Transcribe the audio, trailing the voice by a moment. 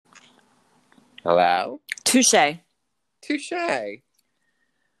Hello? Touche. Touche.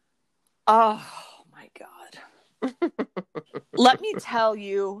 Oh my God. Let me tell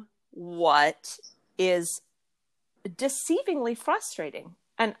you what is deceivingly frustrating.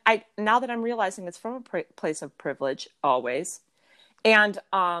 And now that I'm realizing it's from a place of privilege always. And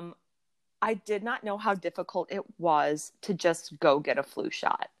I did not know how difficult it was to just go get a flu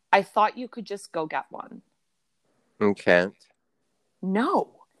shot. I thought you could just go get one. You can't. No.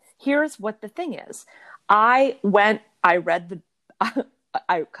 Here's what the thing is. I read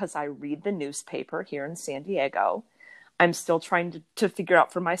because I read the newspaper here in San Diego. I'm still trying to figure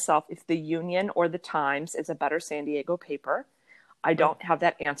out for myself if the Union or the Times is a better San Diego paper. I don't have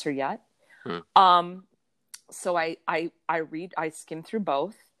that answer yet. So I skimmed through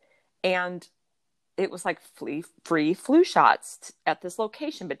both, and it was like free flu shots at this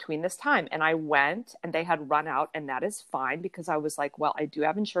location between this time. And I went, and they had run out, and that is fine because I was like, well, I do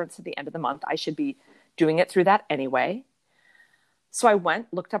have insurance at the end of the month. I should be doing it through that anyway. So I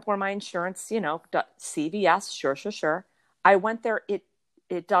went, looked up where my insurance, CVS, sure. I went there.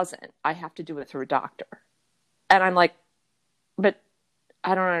 It doesn't. I have to do it through a doctor. And I'm like, but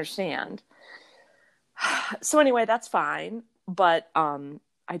I don't understand. So anyway, that's fine. But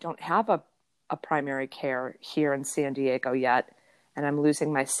I don't have a primary care here in San Diego yet. And I'm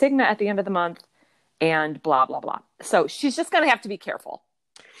losing my Cigna at the end of the month and blah, blah, blah. So she's just going to have to be careful.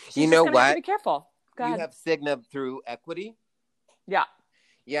 You know what? Have to be careful. Go ahead. You have Cigna through Equity? Yeah.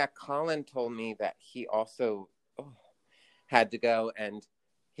 Yeah, Colin told me that he also had to go and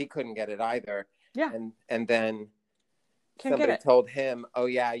he couldn't get it either. Yeah. And then somebody told him, oh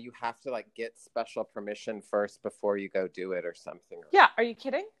yeah, you have to get special permission first before you go do it or something. Yeah. Are you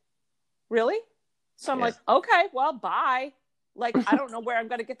kidding? Really? So I'm like, okay, well, bye. I don't know where I'm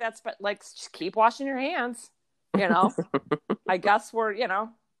going to get that. Just keep washing your hands. I guess we're,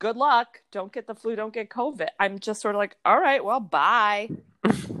 good luck. Don't get the flu. Don't get COVID. I'm just sort of like, all right, well, bye.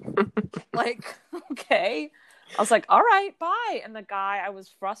 Okay. I was like, all right, bye. And the guy, I was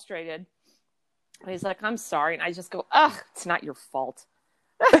frustrated. He's like, I'm sorry. And I just go, ugh, it's not your fault.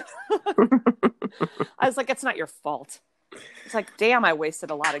 I was like, it's not your fault. It's like, damn, I wasted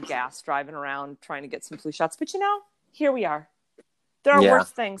a lot of gas driving around trying to get some flu shots. But here we are. There are worse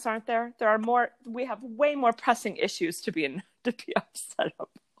things, aren't there? We have way more pressing issues to be upset about.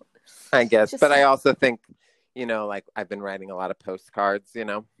 I guess. But I also think, I've been writing a lot of postcards,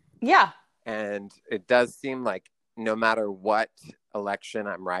 Yeah. And it does seem like no matter what election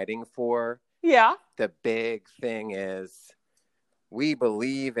I'm writing for, the big thing is we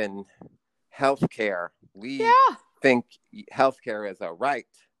believe in healthcare. We think healthcare is a right,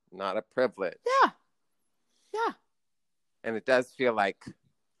 not a privilege. Yeah. Yeah. And it does feel like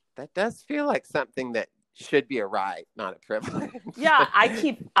something that should be a right, not a privilege. Yeah,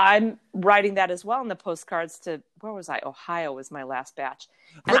 I'm writing that as well in the postcards to, where was I? Ohio was my last batch.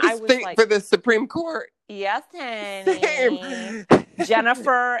 And for the Supreme Court. Yes, honey.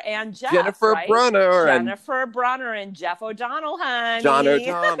 Jennifer and Jeff. Jennifer right? Brunner. Jennifer Brunner and Jeff O'Donnell, honey. John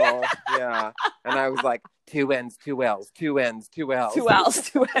O'Donnell. Yeah. And I was like, 2 N's, 2 L's, 2 N's, 2 L's. 2 L's,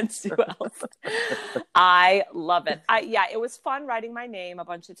 2 N's, 2 L's. I love it. It was fun writing my name a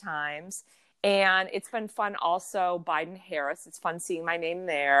bunch of times. And it's been fun also, Biden-Harris. It's fun seeing my name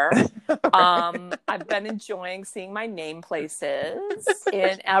there. I've been enjoying seeing my name places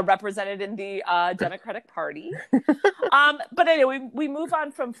represented in the Democratic Party. But anyway, we move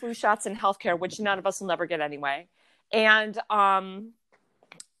on from flu shots and healthcare, which none of us will never get anyway. And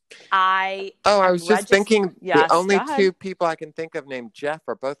I was just thinking the only two people I can think of named Jeff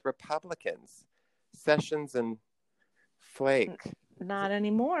are both Republicans, Sessions and Flake. Not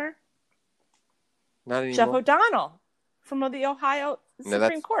anymore. Not anymore. Jeff O'Donnell from the Ohio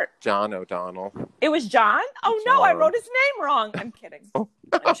Supreme Court. John O'Donnell. It was John? Oh, John. No, I wrote his name wrong. I'm kidding.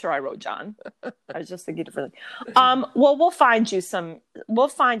 I'm sure I wrote John. I was just thinking differently. Well, we'll find you some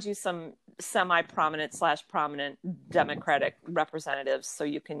semi-prominent / prominent Democratic representatives so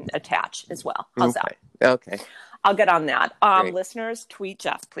you can attach as well. How's that? Okay. I'll get on that. Listeners, tweet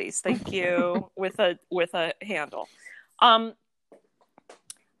Jeff, please. Thank you. with a handle.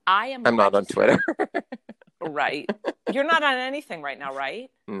 I'm not on Twitter. Right. You're not on anything right now, right?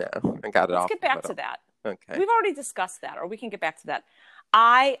 No, I got it off. Let's get back to that. Okay. We've already discussed that, or we can get back to that.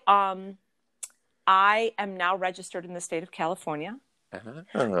 I am now registered in the state of California.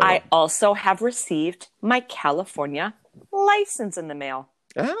 Oh. I also have received my California license in the mail.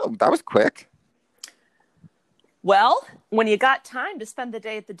 Oh, that was quick. Well, when you got time to spend the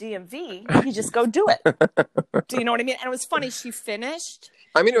day at the DMV, you just go do it. Do you know what I mean? And it was funny. She finished.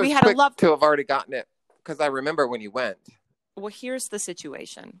 I mean, it was quick to have already gotten it because I remember when you went. Well, here's the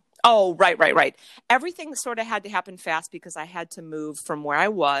situation. Oh, right. Everything sort of had to happen fast because I had to move from where I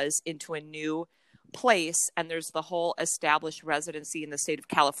was into a new place. And there's the whole established residency in the state of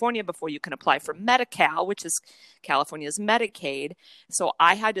California before you can apply for Medi-Cal, which is California's Medicaid. So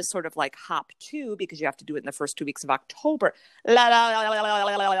I had to sort of like hop to, because you have to do it in the first 2 weeks of October. So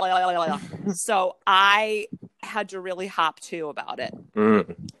I had to really hop to about it,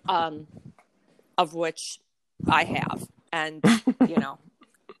 of which I have. And, you know,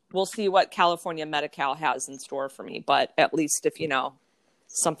 we'll see what California Medi-Cal has in store for me. But at least if, you know,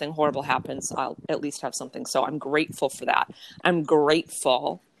 something horrible happens, I'll at least have something. So I'm grateful for that. I'm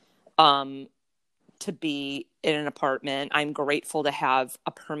grateful to be in an apartment. I'm grateful to have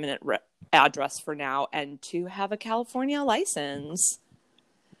a permanent address for now and to have a California license.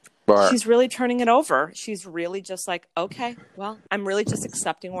 She's really turning it over. She's really just like, okay, well, I'm really just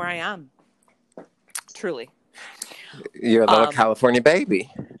accepting where I am. Truly. You're a little California baby.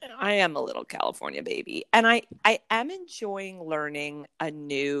 I am a little California baby. And I am enjoying learning a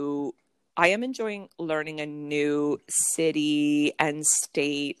new city and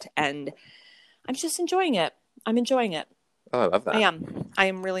state, and I'm just enjoying it. I'm enjoying it. Oh, I love that. I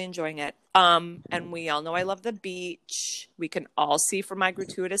am really enjoying it. And we all know I love the beach. We can all see from my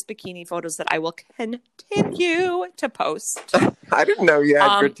gratuitous bikini photos that I will continue to post. I didn't know you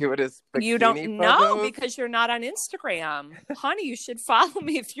had gratuitous bikini You don't photos. know because you're not on Instagram. Honey, you should follow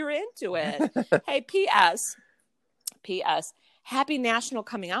me if you're into it. Hey, P.S. Happy National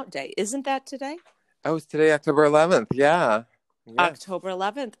Coming Out Day. Isn't that today? Oh, it's today, October 11th. Yeah. October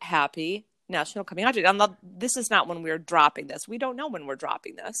 11th. Happy National Coming Out Day. This is not when we're dropping this. We don't know when we're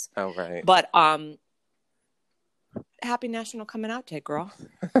dropping this. Oh, right. But happy National Coming Out Day, girl.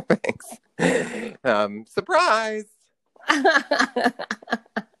 Thanks. Surprise.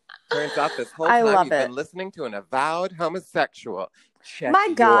 Turns out this whole time you've been listening to an avowed homosexual. Check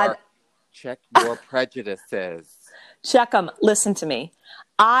your prejudices. Check them. Listen to me.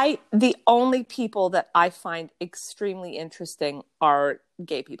 The only people that I find extremely interesting are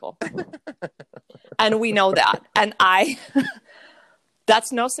gay people. And we know that. And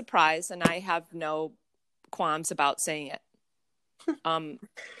that's no surprise. And I have no qualms about saying it.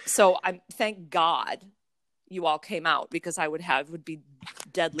 So thank God you all came out, because I would be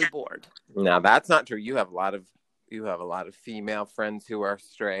deadly bored. No, that's not true. You have a lot of female friends who are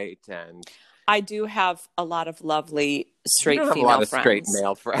straight, and I do have a lot of lovely straight female friends. A lot of straight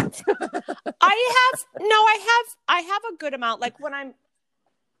male friends. I have a good amount. Like when I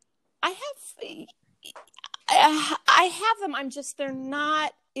have them. They're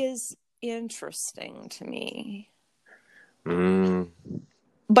not as interesting to me.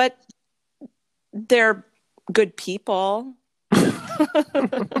 But they're good people.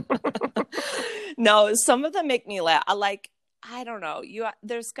 No, some of them make me laugh. I don't know.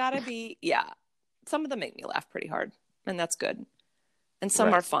 There's got to be, some of them make me laugh pretty hard, and that's good. And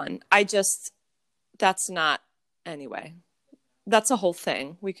some are fun. That's not, anyway. That's a whole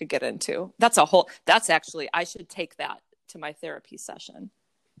thing we could get into. I should take that to my therapy session.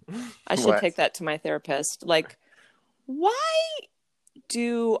 I should take that to my therapist. Like, why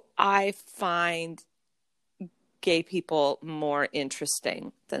do I find gay people more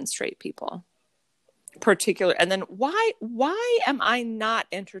interesting than straight people? And then why am I not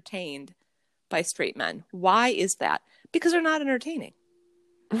entertained by straight men? Why is that? Because they're not entertaining.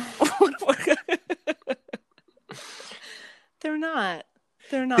 They're not.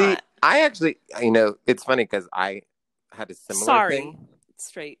 I actually, it's funny because I had a similar thing.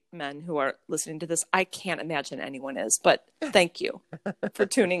 Straight men who are listening to this. I can't imagine anyone is, but thank you for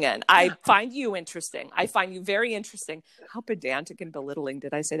tuning in. I find you interesting. I find you very interesting. How pedantic and belittling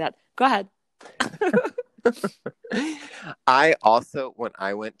did I say that? Go ahead. I also, when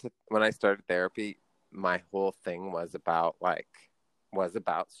I started therapy, my whole thing was about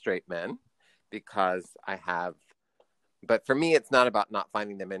straight men, because but for me, it's not about not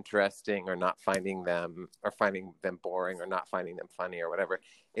finding them interesting or not finding them boring or not finding them funny or whatever.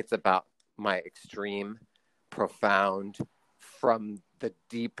 It's about my extreme, profound, from the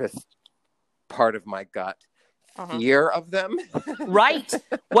deepest part of my gut, fear of them. Right.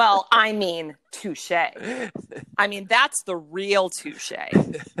 Well, touche. That's the real touche.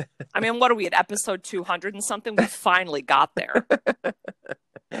 What are we at, episode 200 and something? We finally got there.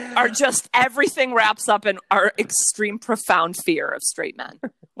 Everything wraps up in our extreme, profound fear of straight men.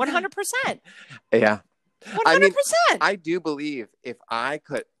 100%. Yeah. 100%. I do believe if I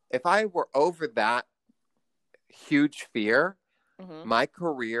were over that huge fear, my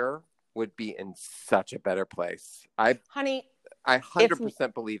career would be in such a better place. Honey, I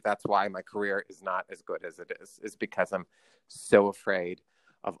 100% believe that's why my career is not as good as it is because I'm so afraid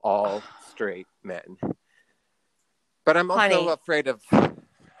of all straight men. But I'm also afraid of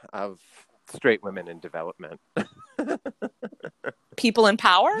straight women in development. People in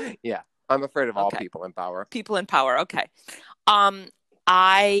power? Yeah. I'm afraid of all people in power. People in power. Okay.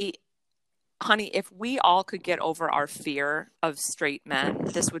 Honey, if we all could get over our fear of straight men,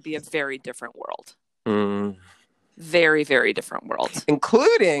 this would be a very different world. Very, very different world.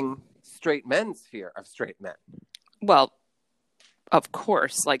 Including straight men's fear of straight men. Well, of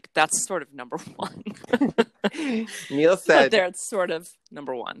course. Like, that's sort of number one. Neil said... That's sort of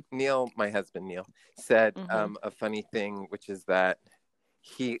number one. Neil, my husband, Neil, said a funny thing, which is that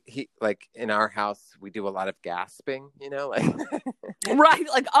he like in our house we do a lot of gasping, like right,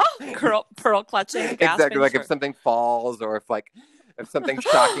 like pearl clutching, gasping, exactly, like if something falls or if something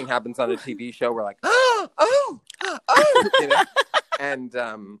shocking happens on a TV show, we're like oh, and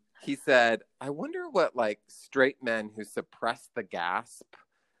he said, I wonder what like straight men who suppress the gasp,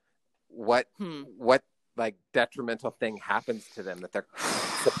 what like detrimental thing happens to them that they're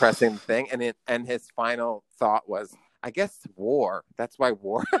suppressing the thing, and his final thought was, I guess war. That's why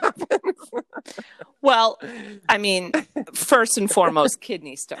war happens. Well, I mean, first and foremost,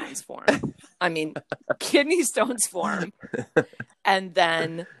 kidney stones form. And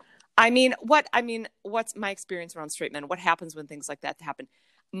then, what's my experience around straight men? What happens when things like that happen?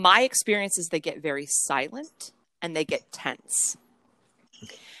 My experience is they get very silent and they get tense.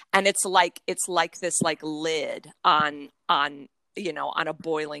 And it's like this like lid on a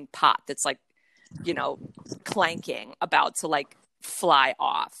boiling pot that's like, clanking, about to like fly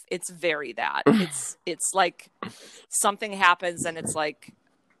off. It's very that. It's like something happens and it's like,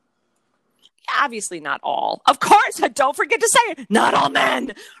 obviously not all. Of course, don't forget to say it. Not all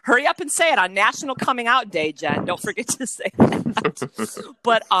men. Hurry up and say it on National Coming Out Day, Jen. Don't forget to say that.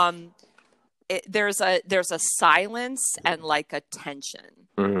 But there's a silence and like a tension.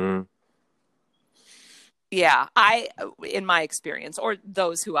 Mm-hmm. Yeah, in my experience, or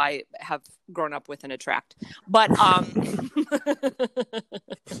those who I have grown up with and attract. But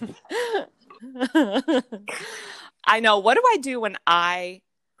I know, what do I do when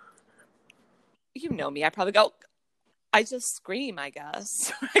you know me, I probably go, I just scream, I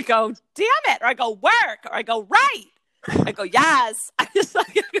guess. I go, damn it, or I go, work, or I go, right. I go, yes. I just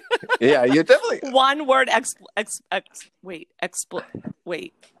like, yeah, you definitely. One word, wait,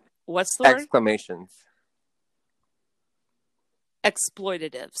 what's the word? Exclamations.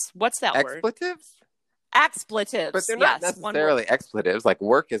 Exploitatives. What's that word? Expletives. But they're not necessarily expletives. Like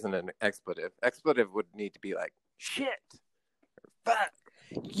work isn't an expletive. Expletive would need to be like shit or fuck.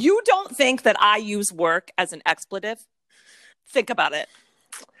 You don't think that I use work as an expletive? Think about it.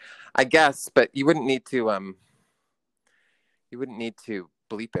 I guess, but you wouldn't need to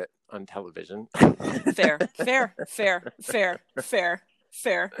bleep it on television. Fair.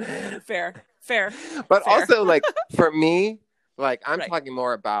 But also, like, for me, like, I'm talking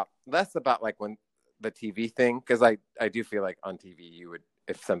less about like when the TV thing, because I do feel like on TV you would,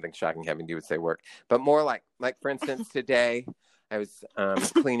 if something shocking happened, you would say work, but more like for instance, today I was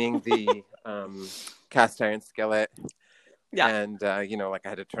cleaning the cast iron skillet, and like I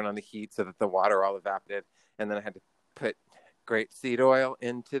had to turn on the heat so that the water all evaporated, and then I had to put grapeseed oil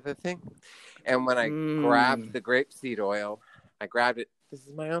into the thing, and when I grabbed the grapeseed oil, I grabbed it. This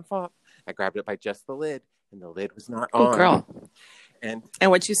is my own fault. I grabbed it by just the lid, and the lid was not on. Oh, girl. And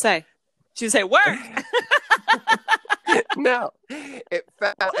what'd you say? Did you say work? No, it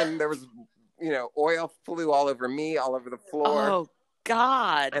fell, and there was, oil flew all over me, all over the floor. Oh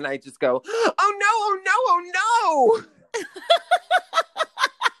God! And I just go, oh no, oh no, oh no!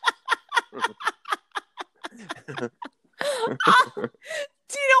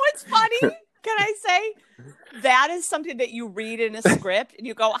 Do you know what's funny? Can I say that is something that you read in a script and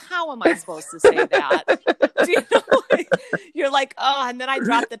you go, how am I supposed to say that? Do you know? You're like, oh, and then I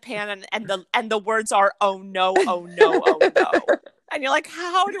drop the pan and the words are, oh no, oh no, oh no. And you're like,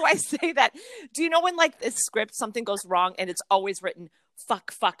 how do I say that? Do you know when like the script, something goes wrong and it's always written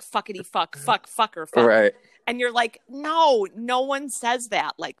fuck, fuckity, fucker, fuck. Right. And you're like, no one says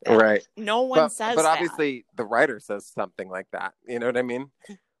that like that. Right. No one says that. But obviously the writer says something like that. You know what I mean?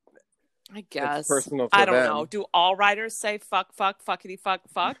 I guess. It's personal to I don't them. know. Do all writers say fuck, fuckity, fuck?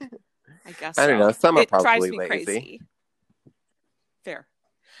 I guess I don't know. Some are probably drives me lazy. Crazy. Fair.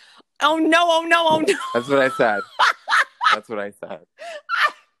 Oh no, oh no, oh no. That's what I said. That's what I said.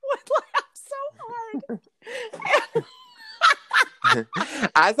 I would laugh so hard.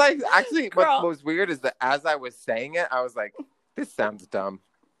 As I actually, what was weird is that as I was saying it, I was like, this sounds dumb.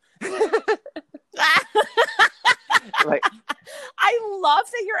 Like, I love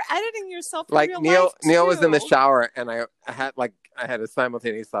that you're editing yourself in like real Neil life, Neil was in the too. shower, and I had a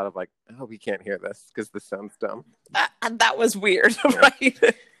simultaneous thought of like, I hope he can't hear this because this sounds dumb. That was weird, right?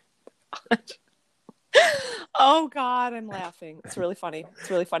 Oh God, I'm laughing. It's really funny.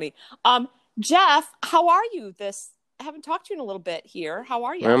 Jeff, how are you? I haven't talked to you in a little bit here. How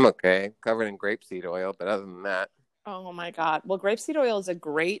are you? I'm okay. Covered in grapeseed oil, but other than that. Oh my God. Well, grapeseed oil is a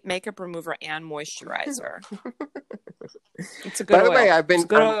great makeup remover and moisturizer. It's a good oil. By the way, I've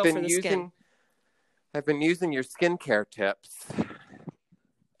been using your skincare tips.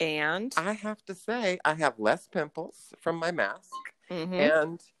 And I have to say, I have less pimples from my mask. Mm-hmm.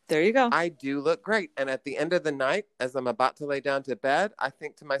 And there you go. I do look great. And at the end of the night, as I'm about to lay down to bed, I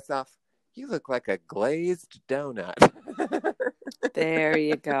think to myself, you look like a glazed donut. There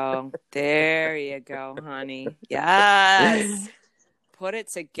you go. There you go, honey. Yes. Put it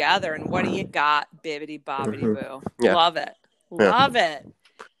together. And what do you got, bibbity bobbity boo? Yeah. Love it. Love it.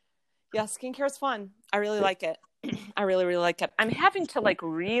 Yeah, skincare is fun. I really like it. I really, really like it. I'm having to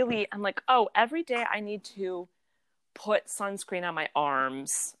I'm like, oh, every day I need to put sunscreen on my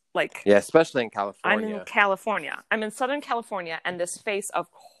arms. Yeah, especially in California. I'm in California. I'm in Southern California, and this face, of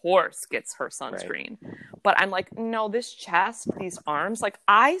course, gets her sunscreen. Right. But I'm like, no, this chest, these arms,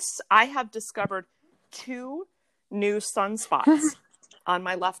 I have discovered 2 new sunspots on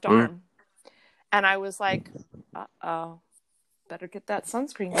my left arm. And I was like, uh-oh, better get that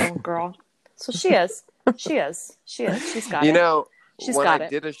sunscreen going, girl. So she is. She's got it. When I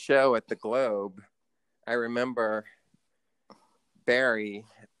did a show at the Globe, I remember Barry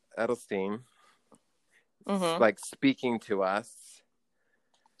Edelstein speaking to us,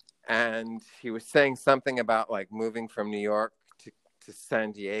 and he was saying something about moving from New York to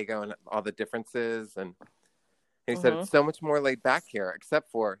San Diego and all the differences, and he said it's so much more laid back here, except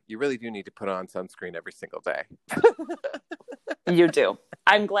for you really do need to put on sunscreen every single day. You do.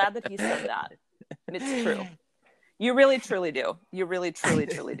 I'm glad that he said that. It's true. You really truly do. You really truly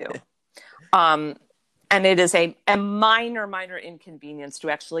do. And it is a minor inconvenience to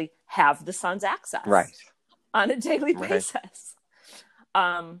actually have the sun's access on a daily basis.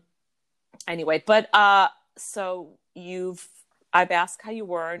 Anyway, but so I've asked how you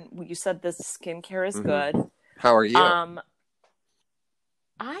were, and you said the skincare is good. How are you?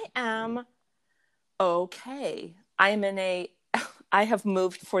 I am okay. I have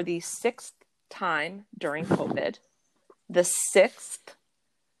moved for the 6th time during COVID. The 6th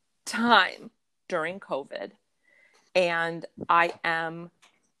time during COVID, and I am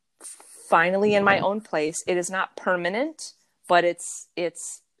finally in my own place. It is not permanent, but it's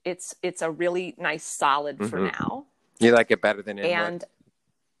a really nice solid for now. You like it better than Inwood?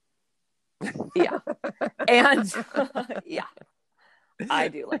 And yeah, and yeah, I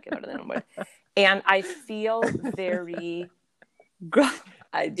do like it better than Inwood, and I feel very.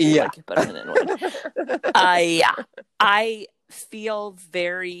 I do like it better than Inwood. Yeah, I feel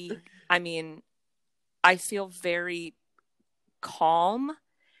very. I feel very calm,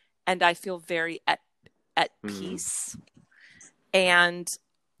 and I feel very at peace. And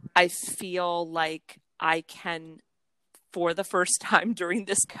I feel like I can, for the first time during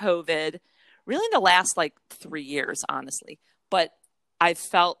this COVID, really in the last 3 years, honestly, but I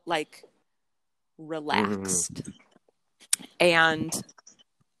felt relaxed. And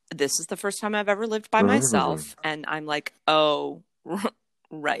this is the first time I've ever lived by myself. And I'm like, oh,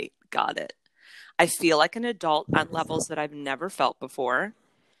 right. Got it. I feel like an adult on levels that I've never felt before.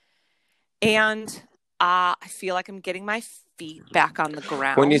 And I feel like I'm getting my feet back on the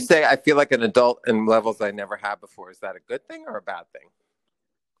ground. When you say I feel like an adult in levels I never had before, is that a good thing or a bad thing?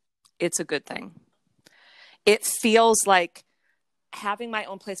 It's a good thing. It feels like having my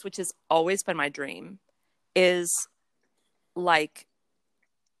own place, which has always been my dream, is like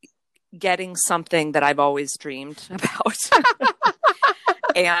getting something that I've always dreamed about.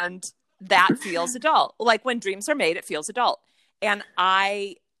 And that feels adult. When dreams are made, it feels adult. And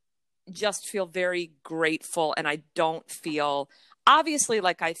I just feel very grateful, and I don't feel, obviously,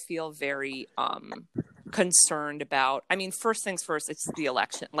 I feel very concerned about, first things first, it's the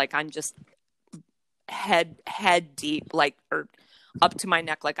election. I'm just head deep, or up to my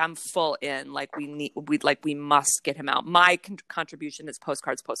neck, I'm full in, we must get him out. My contribution is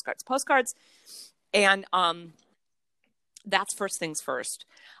postcards. And that's first things first.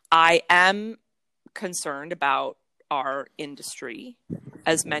 I am concerned about our industry,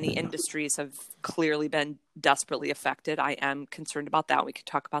 as many industries have clearly been desperately affected. I am concerned about that. We could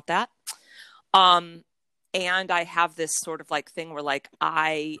talk about that. And I have this sort of thing where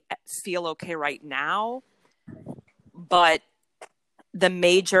I feel okay right now, but the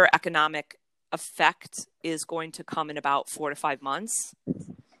major economic effect is going to come in about 4 to 5 months.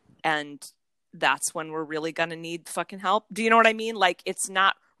 And that's when we're really going to need fucking help. Do you know what I mean? Like, it's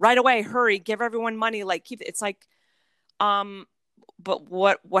not right away, hurry, give everyone money. Like, it's like, but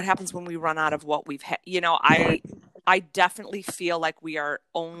what happens when we run out of what we've had? You know, I definitely feel like we are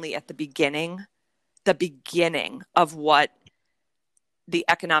only at the beginning of what the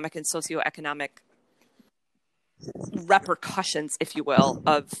economic and socioeconomic repercussions, if you will,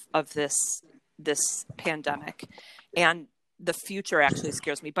 of this pandemic. And the future actually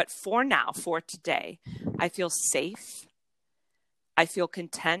scares me. But for now, for today, I feel safe. I feel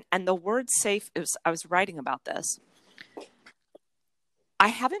content. And the word safe I was writing about this. I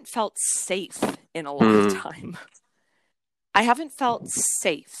haven't felt safe in a long time. I haven't felt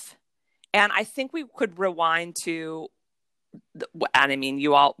safe. And I think we could rewind to, and I mean,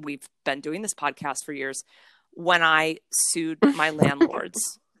 we've been doing this podcast for years, when I sued my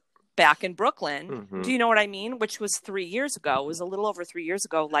landlords back in Brooklyn. Mm-hmm. Do you know what I mean? Which was 3 years ago. It was a little over 3 years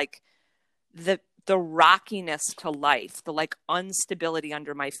ago. Like the rockiness to life, the like instability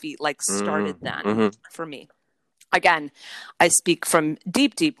under my feet, like started then for me. Again, I speak from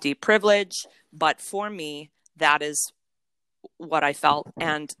deep, deep, deep privilege, but for me, that is what I felt.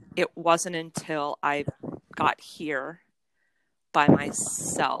 And it wasn't until I got here by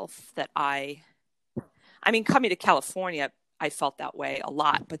myself that I mean, coming to California, I felt that way a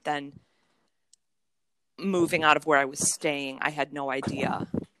lot, but then moving out of where I was staying, I had no idea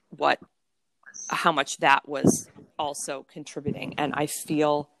how much that was also contributing. And I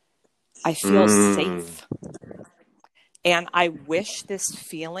feel safe. And I wish this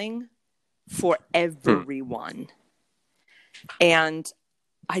feeling for everyone. And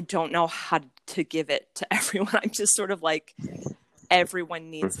I don't know how to give it to everyone. I'm just sort of like,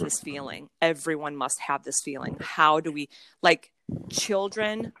 everyone needs this feeling. Everyone must have this feeling. How do we, like,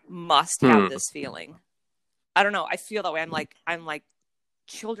 children must have this feeling. I don't know. I feel that way. I'm like,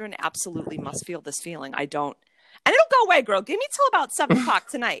 children absolutely must feel this feeling. I don't, and it'll go away, girl. Give me till about 7:00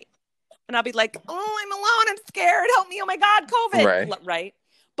 tonight. And I'll be like, oh, I'm alone. I'm scared. Help me. Oh my God, COVID. Right.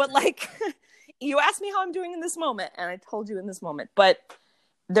 But like, you asked me how I'm doing in this moment, and I told you in this moment. But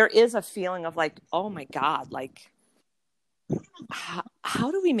there is a feeling of like, oh my God, like,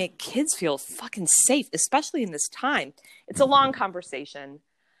 how do we make kids feel fucking safe, especially in this time? It's a long conversation.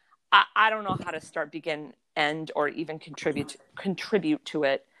 I don't know how to start, begin, end, or even contribute to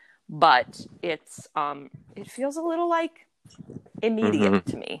it. But it's it feels a little like immediate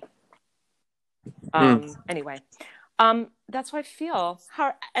to me. Anyway, that's how I feel.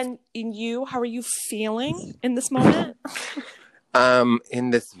 How are you feeling in this moment?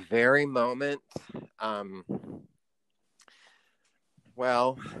 In this very moment,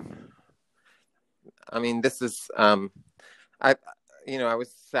 well, I mean, this is, I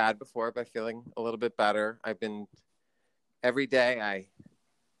was sad before, but feeling a little bit better. Every day I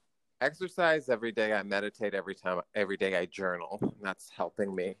exercise, every day I meditate, every day I journal. And that's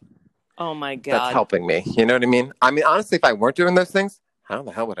helping me. Oh my God. That's helping me. You know what I mean? I mean, honestly, if I weren't doing those things, how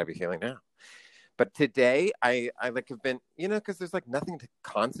the hell would I be feeling now? But today I like have been, because there's like nothing to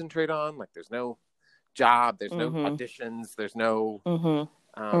concentrate on. Like there's no job, there's no auditions, there's no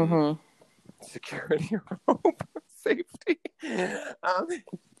security or hope or safety.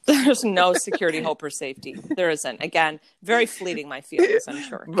 There's no security, hope, or safety. There isn't. Again, very fleeting, my feelings, I'm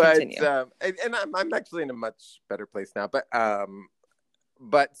sure. But, continue. And I'm actually in a much better place now.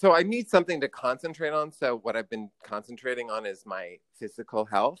 But so I need something to concentrate on. So what I've been concentrating on is my physical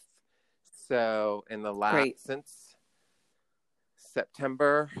health. So since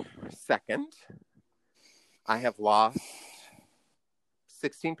September 2nd, I have lost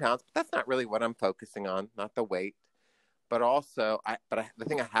 16 pounds, but that's not really what I'm focusing on, not the weight. But also, the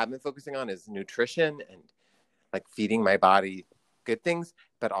thing I have been focusing on is nutrition and like feeding my body good things,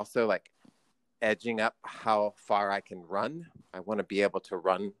 but also like edging up how far I can run. I want to be able to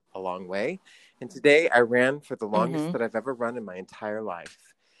run a long way. And today I ran for the longest that I've ever run in my entire life.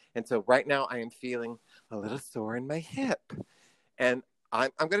 And so right now I am feeling a little sore in my hip. And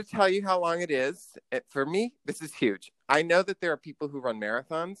I'm going to tell you how long it is. For me, this is huge. I know that there are people who run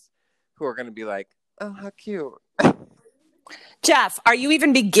marathons who are going to be like, oh, how cute. Jeff, are you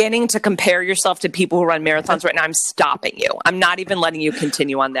even beginning to compare yourself to people who run marathons right now? I'm stopping you. I'm not even letting you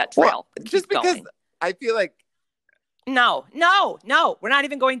continue on that trail. Well, just because I feel like... No. We're not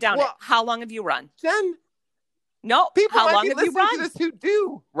even going down it. How long have you run? Jen. No. People how might long be have you run? to this who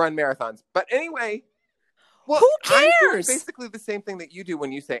do run marathons. But anyway... Well, who cares? I'm doing basically the same thing that you do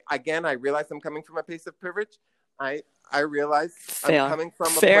when you say, again, I realize I'm coming from a place of privilege. I realize I'm coming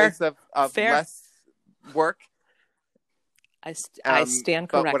from a place of less work. I stand corrected.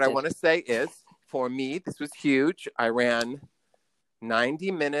 But what I want to say is for me, this was huge. I ran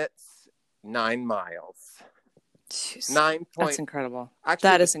 90 minutes, 9 miles. Jeez, 9 That's incredible. Actually,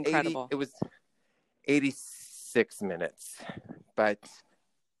 that is incredible. It was 86 minutes, but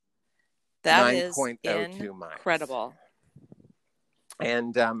that is incredible.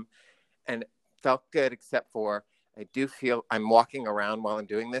 And felt good, except for I do feel I'm walking around while I'm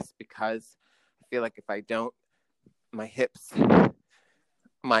doing this because I feel like if I don't, my hips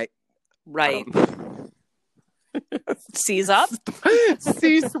might seize up,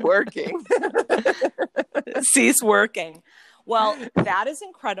 cease working. Cease working. Well, that is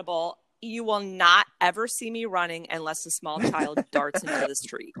incredible. You will not ever see me running unless a small child darts into the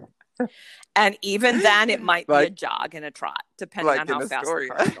street. And even then, it might be a jog and a trot, depending on how fast the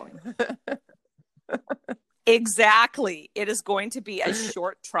car is going. Exactly. It is going to be a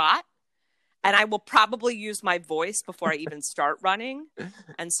short trot. And I will probably use my voice before I even start running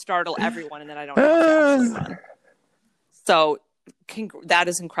and startle everyone. And then I don't have to actually run. So that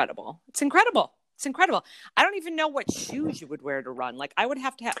is incredible. It's incredible. It's incredible. I don't even know what shoes you would wear to run. Like I would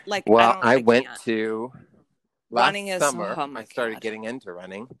have to have like. Well, I went to running summer. I started getting into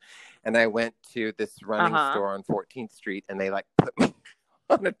running, and I went to this running store on 14th Street, and they like put me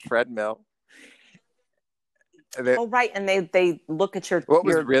on a treadmill. Right, and they look at your. What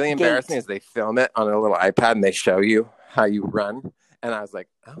was really embarrassing is they film it on a little iPad and they show you how you run, and I was like,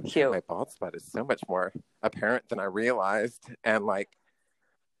 "Oh, cute. My bald spot is so much more apparent than I realized." And like,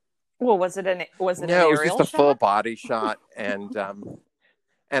 well, was it an no, it was just a full body shot, and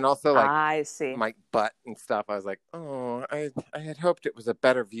also like I see my butt and stuff. I was like, "Oh, I had hoped it was a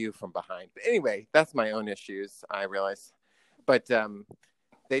better view from behind." But anyway, that's my own issues. I realize, but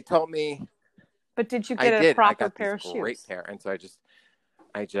they told me. But did you get a proper pair of shoes? Great pair, and so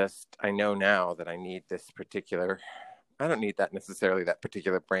I know now that I need this particular. I don't need that necessarily that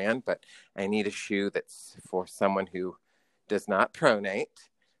particular brand, but I need a shoe that's for someone who does not pronate,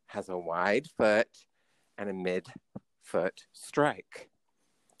 has a wide foot, and a mid-foot strike.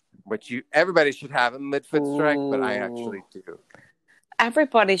 Which everybody should have a mid-foot strike, but I actually do.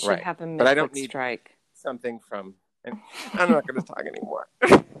 Everybody should have a mid-foot strike. But I don't need something from. I'm not going to talk anymore.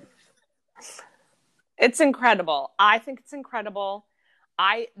 It's incredible. I think it's incredible.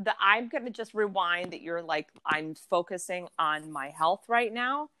 I'm going to just rewind that you're like, I'm focusing on my health right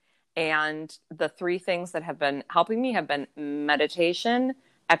now. And the 3 things that have been helping me have been meditation,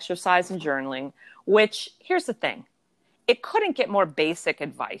 exercise, and journaling, which here's the thing. It couldn't get more basic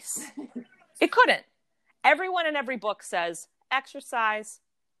advice. It couldn't. Everyone in every book says exercise,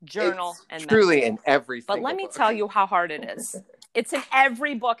 journal, and truly meditate. In every single But let me book. tell you how hard it is. It's in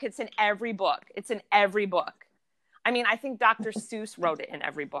every book. It's in every book. It's in every book. I mean, I think Dr. Seuss wrote it in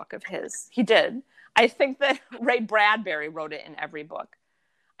every book of his. He did. I think that Ray Bradbury wrote it in every book.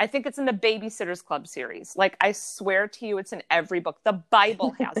 I think it's in the Babysitter's Club series. Like, I swear to you, it's in every book. The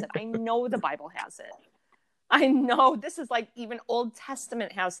Bible has it. I know the Bible has it. I know. This is like even Old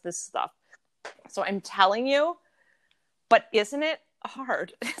Testament has this stuff. So I'm telling you, but isn't it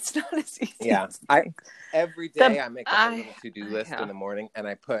hard? It's not as easy. Yeah. Every day I make a little to-do list in the morning, and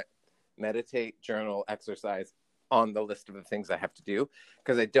I put meditate, journal, exercise on the list of the things I have to do,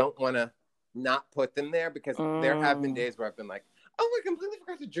 because I don't want to not put them there, because there have been days where I've been like, oh, I completely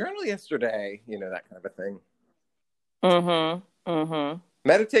forgot to journal yesterday. You know, that kind of a thing.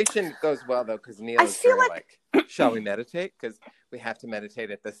 Meditation goes well, though, because Neil is very like, shall we meditate? Because we have to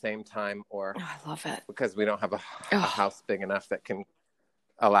meditate at the same time, or I love it. Because we don't have a house big enough that can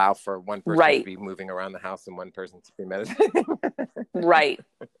allow for one person to be moving around the house and one person to be meditating. Right.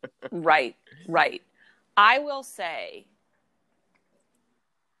 I will say,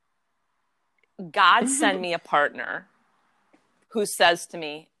 God send me a partner who says to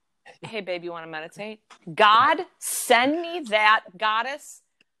me, hey, babe, you want to meditate? God, send me that goddess.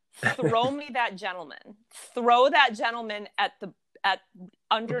 Throw me that gentleman. Throw that gentleman at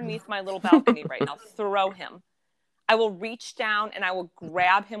underneath my little balcony right now. Throw him. I will reach down and I will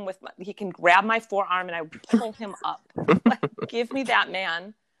grab him he can grab my forearm and I will pull him up. Give me that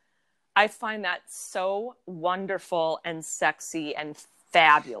man. I find that so wonderful and sexy and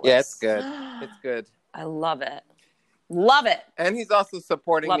fabulous. Yeah, it's good. It's good. I love it. Love it. And he's also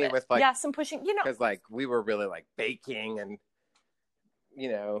supporting me with like, some pushing, because like we were really like baking and,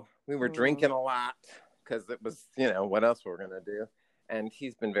 we were drinking a lot because it was, what else were we going to do? And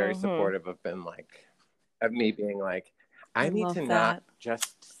he's been very supportive of me being like, I need to not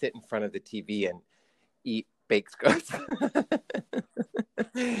just sit in front of the TV and eat baked goods.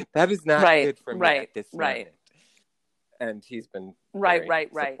 That is not good for me at this moment. And he's been very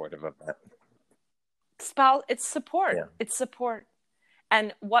supportive of that. It's support. Yeah. It's support.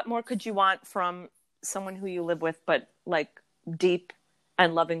 And what more could you want from someone who you live with, but like deep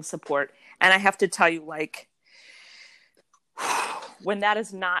and loving support? And I have to tell you, like, when that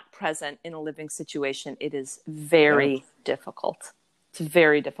is not present in a living situation, it is very difficult. It's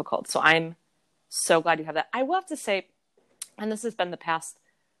very difficult. So I'm so glad you have that. I will have to say, and this has been the past,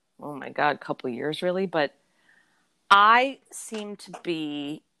 oh my God, couple of years really, but I seem to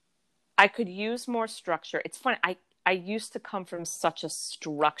be, I could use more structure. It's funny. I used to come from such a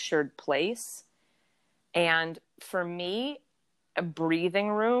structured place. And for me, a breathing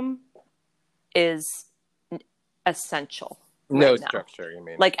room is essential. No structure, you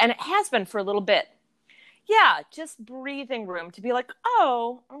mean? Like, and it has been for a little bit. Yeah, just breathing room to be like,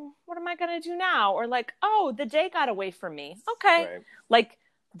 oh, what am I going to do now? Or like, oh, the day got away from me. Okay. Right. Like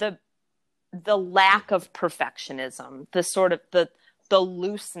the lack of perfectionism, the sort of the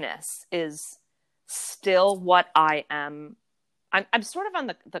looseness is still what I am. I'm sort of on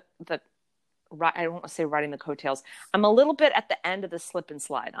the I don't want to say riding the coattails. I'm a little bit at the end of the slip and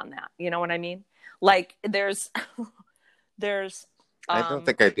slide on that. You know what I mean? Like there's I don't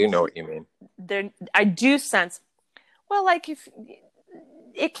think I do know what you mean. I do sense, well, like if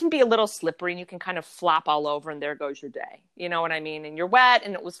it can be a little slippery and you can kind of flop all over and there goes your day. You know what I mean? And you're wet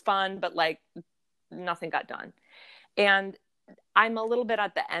and it was fun, but like nothing got done. And I'm a little bit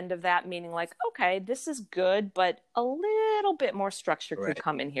at the end of that, meaning like, okay, this is good, but a little bit more structure could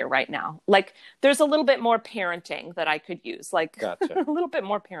come in here right now. Like there's a little bit more parenting that I could use, like gotcha. A little bit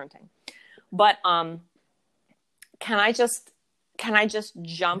more parenting. But can I just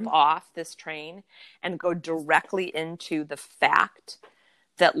jump off this train and go directly into the fact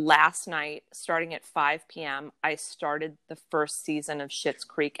that last night, starting at 5 p.m., I started the first season of Schitt's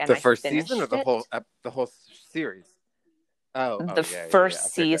Creek, and the first season or the whole series? The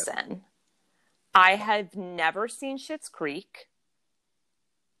first season. I have never seen Schitt's Creek.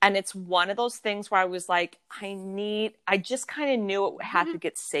 And it's one of those things where I was like, I just kind of knew it had to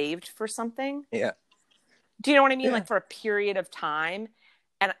get saved for something. Yeah. Do you know what I mean? Yeah. Like for a period of time.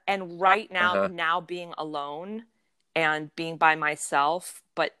 And right now, now being alone and being by myself,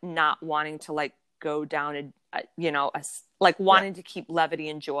 but not wanting to like go down wanting to keep levity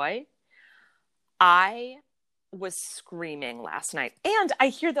and joy. I was screaming last night. And I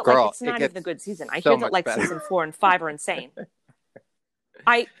hear that like it's not even a good season. I hear that like better. Season 4 and 5 are insane.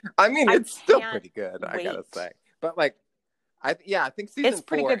 I mean, it's still pretty good, I gotta say. But like, I think season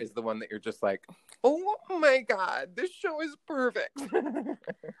 4 is the one that you're just like, oh my God, this show is perfect.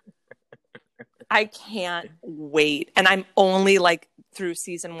 I can't wait. And I'm only like through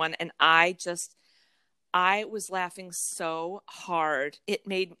season 1, and I was laughing so hard. I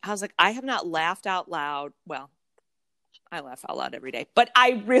was like, I have not laughed out loud. Well, I laugh out loud every day, but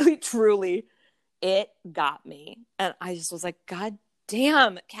I really, truly, it got me. And I just was like, God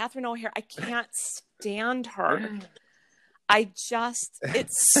damn, Catherine O'Hara, I can't stand her.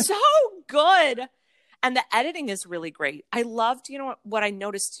 It's so good. And the editing is really great. I loved, what I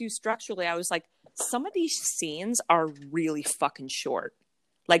noticed too structurally, I was like, some of these scenes are really fucking short.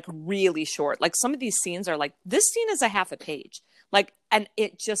 Like really short. Like some of these scenes are like, this scene is a half a page. Like, and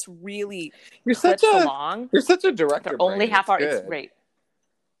it just really clips along. You're such a director. They're only half hour. It's great.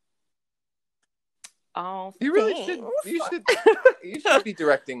 Oh, you really should. You should be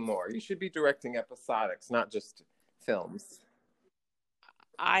directing more. You should be directing episodics, not just films.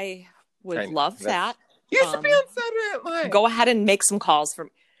 I would love that. You should be on Saturday Night Live. Go ahead and make some calls for me.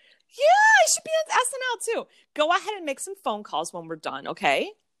 Yeah, I should be on SNL too. Go ahead and make some phone calls when we're done,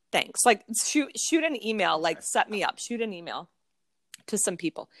 okay? Thanks. Like shoot an email, like set me up. Shoot an email to some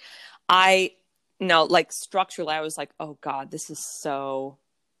people. Like structurally, I was like, oh God, this is so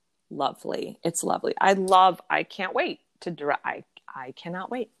lovely. It's lovely. I can't wait to direct. I cannot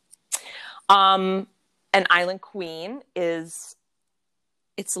wait. And Island Queen is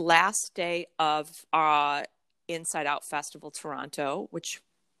its last day of Inside Out Festival Toronto, which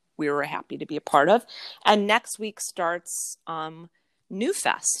we were happy to be a part of. And next week starts New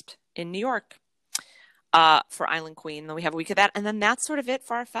Fest in New York for Island Queen. Then we have a week of that. And then that's sort of it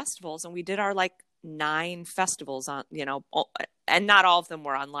for our festivals. And we did our 9 festivals on, and not all of them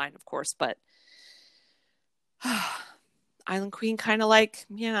were online, of course, but Island Queen kind of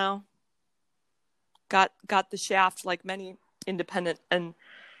got the shaft like many independent and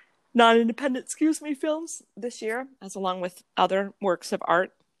non-independent, films this year, as along with other works of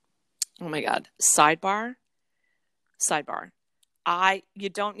art. Oh my God. Sidebar. You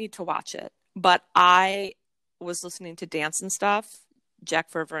don't need to watch it, but I was listening to Dance and Stuff,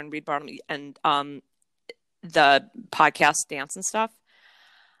 Jack Ferver and Reed Bartley, and the podcast Dance and Stuff.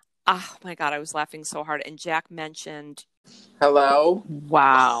 Oh my God, I was laughing so hard. And Jack mentioned Hello?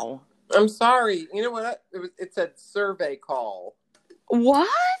 Wow. I'm sorry. You know what? It said survey call.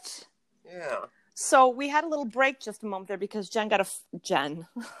 What? Yeah. So we had a little break just a moment there because Jen.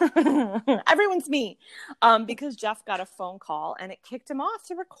 Everyone's me. Because Jeff got a phone call and it kicked him off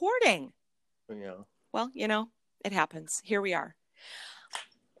the recording. Yeah. Well, it happens. Here we are.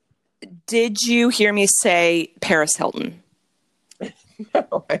 Did you hear me say Paris Hilton?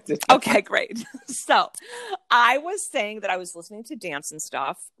 No, I didn't. Okay, great. So I was saying that I was listening to Dance and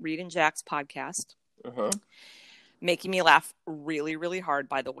Stuff, Reed and Jack's podcast, making me laugh really, really hard,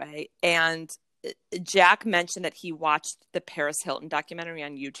 by the way. And Jack mentioned that he watched the Paris Hilton documentary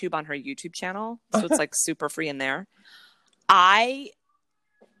on YouTube, on her YouTube channel. So it's like super free in there. Sorry,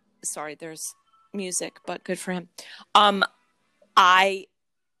 there's music, but good for him.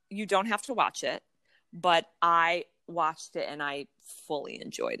 You don't have to watch it, but I watched it and I fully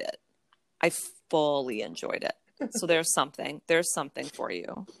enjoyed it. So there's something for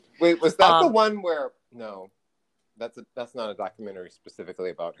you. Wait, was that the one where, no, that's not a documentary specifically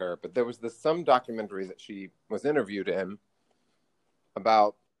about her, but there was some documentary that she was interviewed in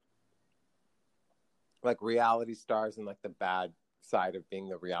about like reality stars and like the bad side of being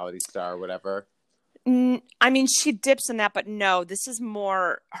the reality star or whatever. I mean, she dips in that, but no, this is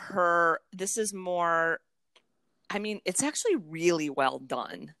more, I mean, it's actually really well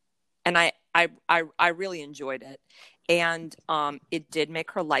done. And I really enjoyed it. And it did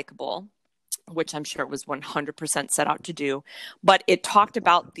make her likable, which I'm sure it was 100% set out to do. But it talked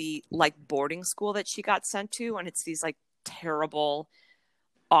about the like boarding school that she got sent to. And it's these like terrible,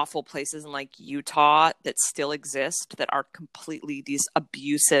 awful places in like Utah that still exist that are completely these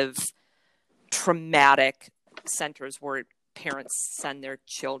abusive, traumatic centers where parents send their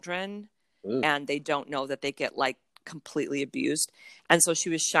children and they don't know that they get like completely abused. And so she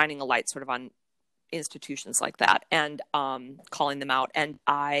was shining a light sort of on institutions like that and calling them out. And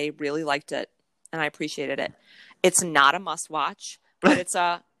I really liked it and I appreciated it. It's not a must watch, but it's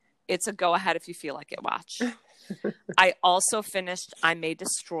a go ahead if you feel like it watch. I also finished I May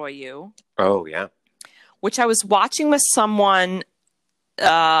Destroy You. Oh, yeah. Which I was watching with someone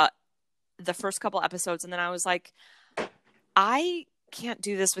the first couple episodes, and then I was like, I can't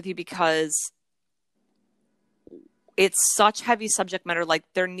do this with you because it's such heavy subject matter. Like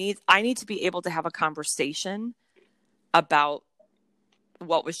I need to be able to have a conversation about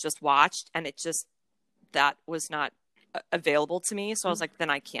what was just watched, and that was not available to me. So I was like, then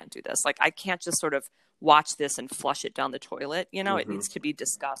I can't do this. Like, I can't just sort of watch this and flush it down the toilet. It needs to be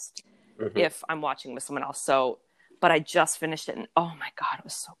discussed if I'm watching with someone else. So, but I just finished it, and oh my God, it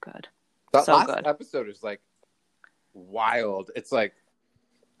was so good. That last episode is like wild. It's like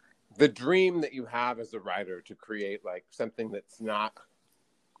the dream that you have as a writer to create like something that's not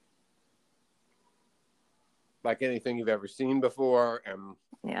like anything you've ever seen before, and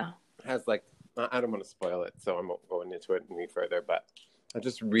has like, I don't want to spoil it, so I'm not going into it any further, but I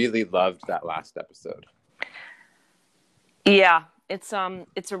just really loved that last episode. Yeah, it's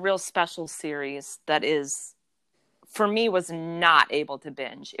a real special series that is, for me, was not able to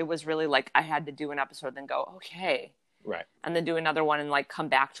binge. It was really like I had to do an episode, then go, okay. Right. And then do another one and like come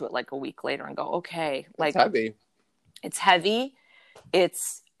back to it like a week later and go, okay. Like, it's heavy.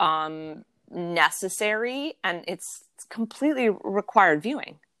 It's necessary, and it's completely required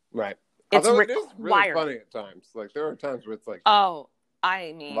viewing. Right. It's Although it is really funny at times. Like, there are times where it's like, oh,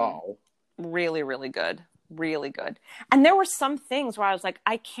 I mean, really, really good. Really good. And there were some things where I was like,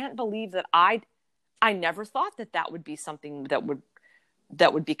 I can't believe that I never thought that would be something that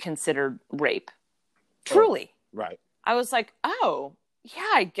would be considered rape. Truly. Right. I was like, oh,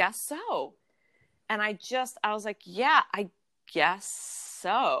 yeah, I guess so. And I was like, yeah, I guess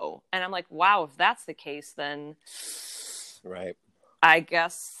so. And I'm like, wow, if that's the case, then right. I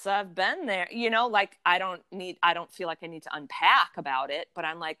guess I've been there. Like I don't feel like I need to unpack about it, but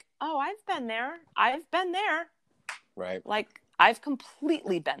I'm like, oh, I've been there. Right. Like I've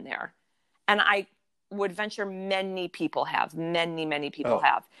completely been there. And I would venture many people have. Many people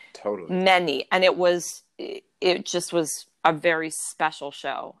have. Totally. Many. And it just was a very special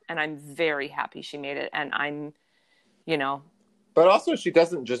show. And I'm very happy she made it. And I'm, But also she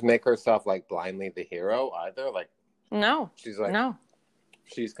doesn't just make herself like blindly the hero either. Like, no. She's like, no.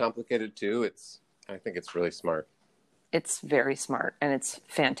 She's complicated too. I think it's really smart. It's very smart and it's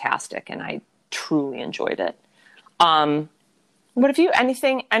fantastic. And I truly enjoyed it. What have you,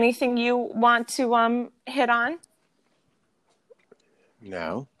 anything you want to hit on?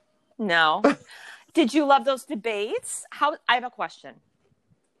 No. Did you love those debates? I have a question.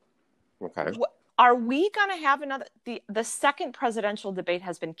 Okay. Are we going to have the second presidential debate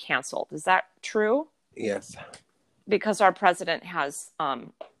has been canceled? Is that true? Yes. because our president has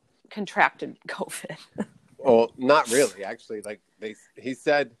contracted COVID. Well, not really, actually. Like he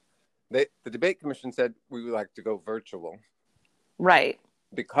said, the debate commission said we would like to go virtual, right?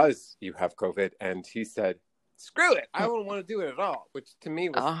 Because you have COVID, and he said, "Screw it, I don't want to do it at all." Which to me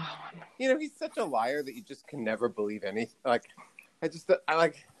was, he's such a liar that you just can never believe anything. Like, I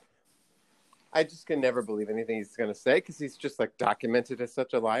just can never believe anything he's going to say because he's just like documented as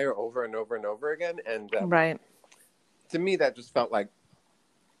such a liar over and over and over again. And right. To me, that just felt like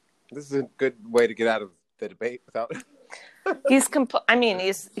this is a good way to get out of the debate without. He's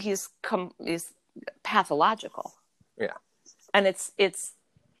pathological. Yeah, and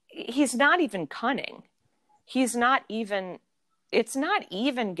he's not even cunning. It's not even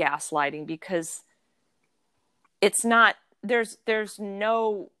gaslighting because it's not. There's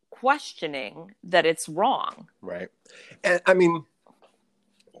no questioning that it's wrong. Right. And I mean,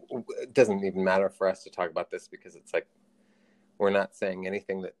 it doesn't even matter for us to talk about this because it's like, we're not saying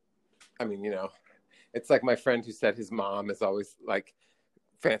anything that, I mean, it's like my friend who said his mom is always like,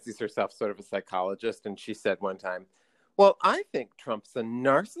 fancies herself sort of a psychologist. And she said one time, well, I think Trump's a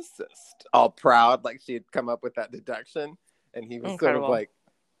narcissist, all proud, like she had come up with that deduction. And he was Incredible. Sort of like,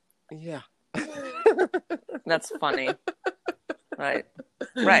 yeah. That's funny. Right.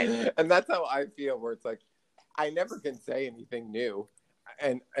 And that's how I feel, where it's like, I never can say anything new.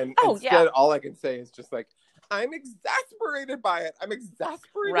 And instead, all I can say is just like, I'm exasperated by it. I'm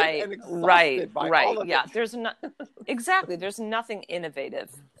exasperated and exhausted by all of it. There's exactly. There's nothing innovative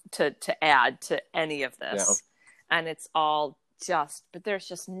to add to any of this. Yeah. And it's all but there's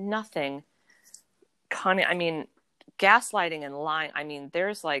just nothing cunning. I mean, gaslighting and lying. I mean,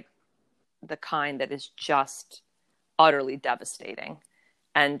 there's like the kind that is just utterly devastating.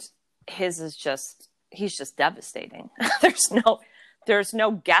 And his is he's just devastating. There's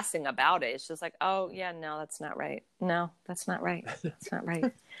no guessing about it. It's just like, oh yeah, no, that's not right. No, that's not right. That's not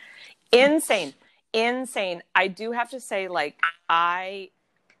right. Insane. I do have to say, like, I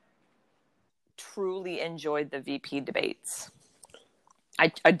truly enjoyed the VP debates. I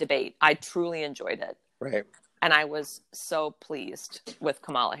truly enjoyed it. Right. And I was so pleased with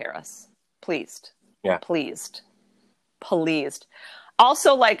Kamala Harris. Pleased. Yeah. Pleased.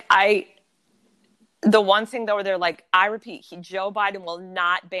 Also, like, the one thing though, where they're like, I repeat, Joe Biden will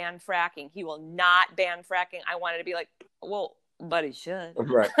not ban fracking. He will not ban fracking. I wanted to be like, well, but he should.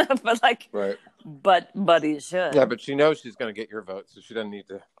 Right. But like, right. But he should. Yeah, but she knows she's going to get your vote, so she doesn't need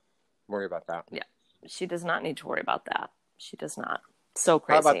to worry about that. Yeah, she does not need to worry about that. She does not. So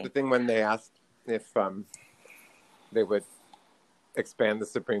crazy. How about the thing when they asked if they would expand the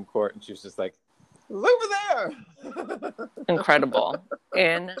Supreme Court, and she was just like, over there. Incredible.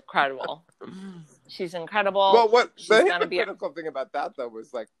 She's incredible. Well, the hypocritical thing about that though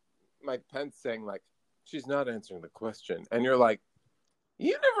was like Mike Pence saying like, she's not answering the question, and you're like,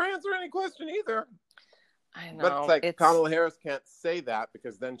 you never answer any question either. I know. But it's like Kamala Harris can't say that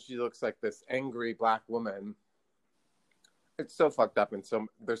because then she looks like this angry black woman. It's so fucked up, and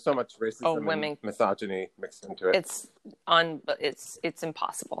there's so much racism and misogyny mixed into it. It's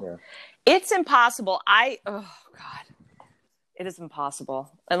impossible. Yeah. It's impossible. Oh God, it is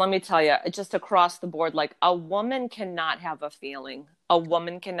impossible. And let me tell you, just across the board, like, a woman cannot have a feeling. A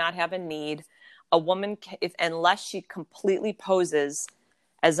woman cannot have a need. A woman, unless she completely poses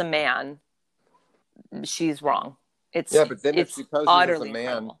as a man, she's wrong. But then if she poses as a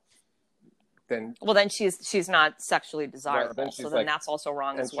man. Incredible. Then she's not sexually desirable. Right, so then that's also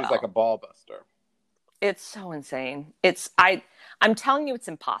wrong as well. And she's like a ball buster. It's so insane. I'm telling you, it's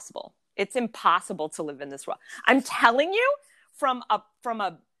impossible. It's impossible to live in this world. I'm telling you, from a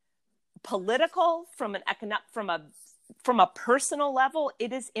political, from a personal level,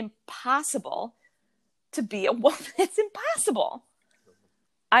 it is impossible to be a woman. It's impossible.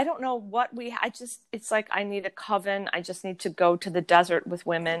 I don't know what it's like, I need a coven. I just need to go to the desert with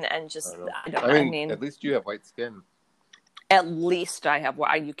women and just, I mean, at least you have white skin. At least I have,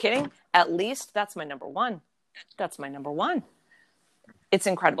 are you kidding? At least that's my number one. It's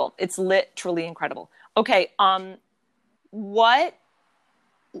incredible. It's literally incredible. Okay. What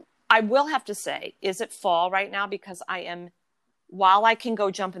I will have to say, is it fall right now? Because while I can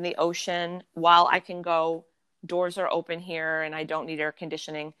go jump in the ocean, while I can go, doors are open here and I don't need air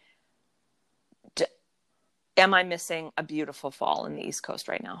conditioning. Am I missing a beautiful fall in the East Coast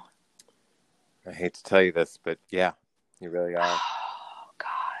right now? I hate to tell you this, but yeah, you really are. Oh, God.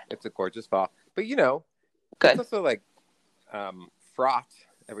 It's a gorgeous fall. But, Good. It's also like fraught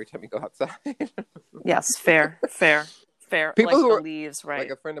every time you go outside. Yes, fair. People like who the leaves, right?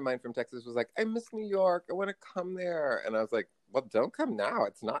 Like a friend of mine from Texas was like, I miss New York. I want to come there. And I was like, well, don't come now.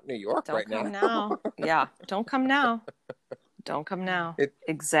 It's not New York Don't right now. come now. Yeah, don't come now. Don't come now.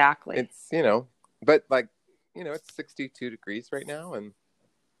 Exactly. It's, you know, but like, you know, it's 62 degrees right now, and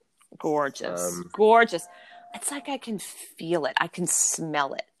gorgeous. Gorgeous. It's like I can feel it. I can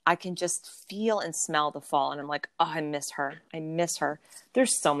smell it. I can just feel and smell the fall. And I'm like, oh, I miss her. I miss her.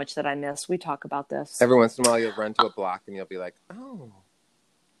 There's so much that I miss. We talk about this. Every once in a while you'll run to a block and you'll be like, oh,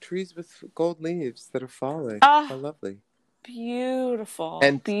 trees with gold leaves that are falling. How lovely. Beautiful.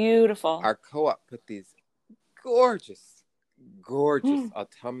 And beautiful. Our co-op put these gorgeous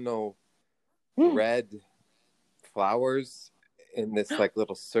autumnal red flowers in this like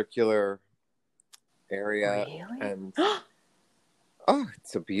little circular area. Really? And oh,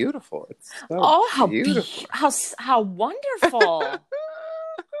 it's so beautiful. It's so beautiful. How wonderful.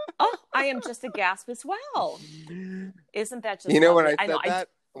 Oh, I am just aghast as well. Isn't that just You know, lovely?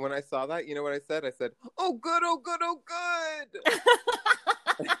 When I saw that, you know what I said? I said, oh, good, oh, good, oh, good.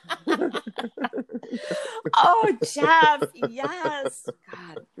 Oh, Jeff, yes.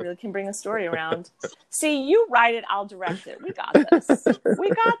 God, really can bring a story around. See, you write it, I'll direct it. We got this. We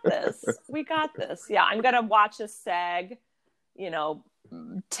got this. We got this. Yeah, I'm going to watch a SAG, you know,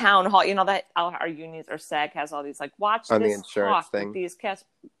 town hall. You know that our unions or SAG has all these, like, watch on this the insurance talk thing. with these cast.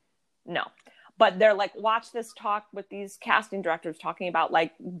 No. But they're like, watch this talk with these casting directors talking about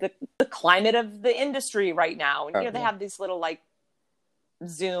like the climate of the industry right now. And, you know, they have these little like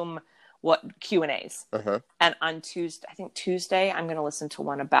Zoom Q&As. And on Tuesday, I'm going to listen to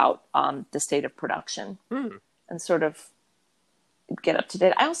one about the state of production and sort of get up to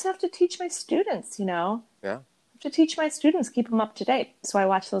date. I also have to teach my students, you know. Yeah. I have to teach my students, keep them up to date. So I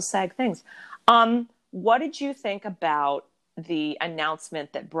watch those SAG things. What did you think about the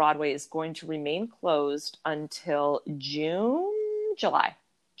announcement that Broadway is going to remain closed until July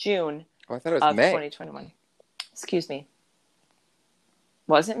Oh, I thought it was of May. 2021. Excuse me.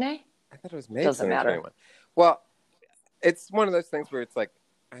 Was it May? I thought it was May. Doesn't matter. Well, it's one of those things where it's like,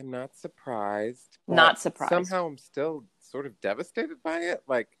 I'm not surprised. Not surprised. Somehow I'm still sort of devastated by it.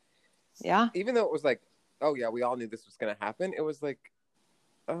 Like, yeah. Even though it was like, oh yeah, we all knew this was going to happen. It was like,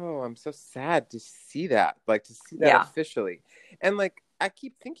 oh, I'm so sad to see that. Like, to see that officially. And like, I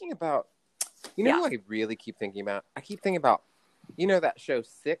keep thinking about, you know who I really keep thinking about? I keep thinking about, you know, that show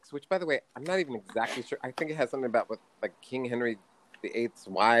 6, which by the way, I'm not even exactly sure. I think it has something about with like King Henry VIII's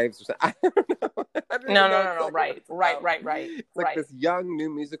wives or something. I don't know. No. Right. It's like this young new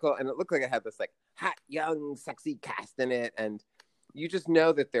musical, and it looked like it had this like hot, young, sexy cast in it. And you just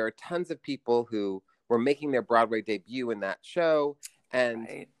know that there are tons of people who were making their Broadway debut in that show.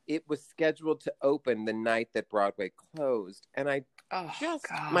 And it was scheduled to open the night that Broadway closed. And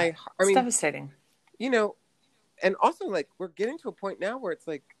it's devastating. You know, and also like we're getting to a point now where it's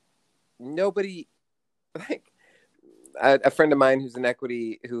like nobody, like a friend of mine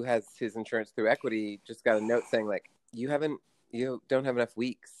who has his insurance through Equity just got a note saying like, you don't have enough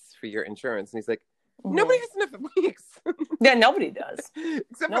weeks for your insurance. And he's like, nobody has enough weeks. Yeah, nobody does.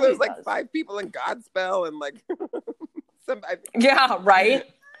 Except for those like 5 people in Godspell and like somebody. Yeah, right.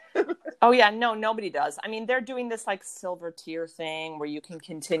 Oh yeah, no, nobody does. I mean, they're doing this like silver tier thing where you can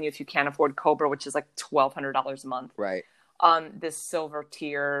continue if you can't afford Cobra, which is like $1,200 a month. Right. This silver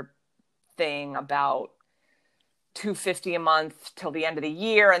tier thing about $250 a month till the end of the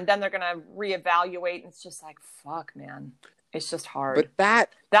year, and then they're gonna reevaluate. And it's just like, fuck, man, it's just hard. But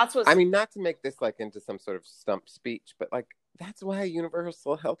that's what I mean. Not to make this like into some sort of stump speech, but like that's why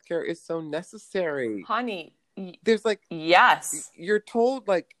universal healthcare is so necessary, honey. There's like, yes, you're told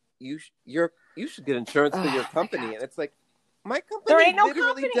like you should get insurance for your company, and it's like, my company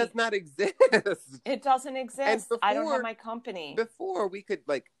literally does not exist. It doesn't exist. I don't have my company. Before we could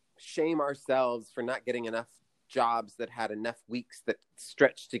like shame ourselves for not getting enough jobs that had enough weeks that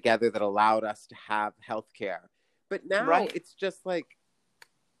stretched together that allowed us to have healthcare. But now it's just like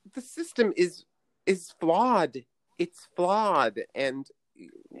the system is flawed. It's flawed, and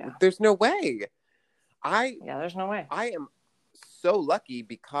there's no way. There's no way. I am so lucky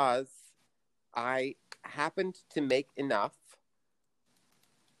because I happened to make enough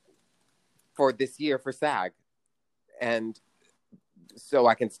for this year for SAG, and so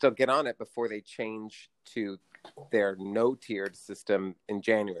I can still get on it before they change to their no-tiered system in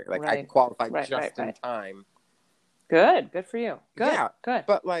January. Like I qualified in time. Good for you. Good. Yeah, good.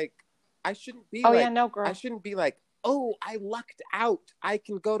 But like, I shouldn't be. Girl. I shouldn't be like, oh, I lucked out. I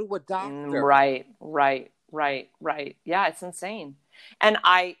can go to a doctor. Right. Yeah, it's insane. And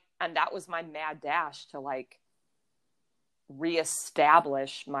that was my mad dash to like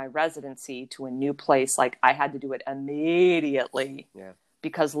reestablish my residency to a new place. Like I had to do it immediately. Yeah.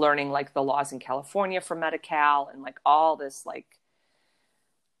 because learning like the laws in California for Medi-Cal and like all this, like,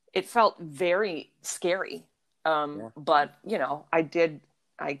 it felt very scary. But you know, I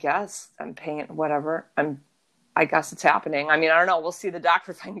guess I'm paying whatever. I guess it's happening. I mean, I don't know. We'll see the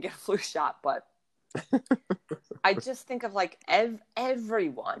doctor if I can get a flu shot, but I just think of like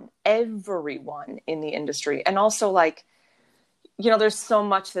everyone in the industry. And also like, you know, there's so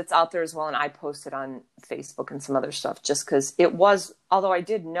much that's out there as well. And I posted on Facebook and some other stuff just because it was, although I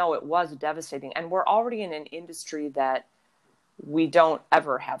did know it was devastating. And we're already in an industry that we don't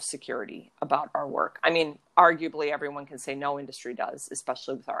ever have security about our work. I mean, arguably everyone can say no industry does,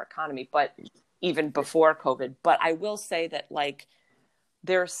 especially with our economy, but even before COVID. But I will say that like,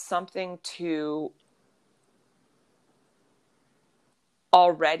 there's something to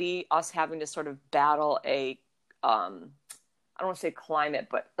already us having to sort of battle a, I don't want to say climate,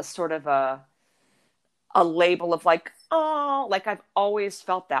 but a sort of a label of like, oh, like I've always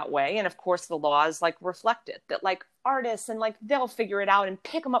felt that way. And of course the laws like reflect it, that like artists and like, they'll figure it out and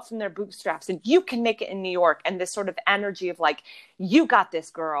pick them up from their bootstraps and you can make it in New York. And this sort of energy of like, you got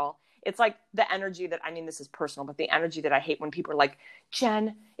this, girl. It's like the energy that, I mean, this is personal, but the energy that I hate when people are like,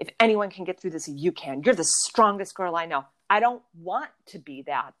 Jen, if anyone can get through this, you can. You're the strongest girl I know. I don't want to be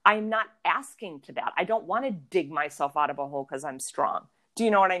that. I'm not asking to that. I don't want to dig myself out of a hole because I'm strong. Do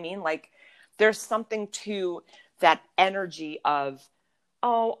you know what I mean? Like, there's something to that energy of,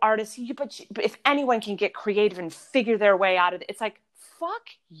 oh, artists, but if anyone can get creative and figure their way out of it, it's like, fuck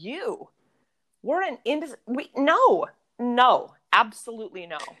you. We're an industry. No, absolutely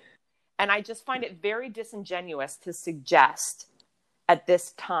no. And I just find it very disingenuous to suggest at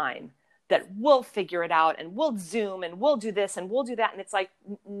this time that we'll figure it out and we'll Zoom and we'll do this and we'll do that. And it's like,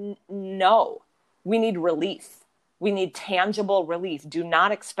 no, we need relief. We need tangible relief. Do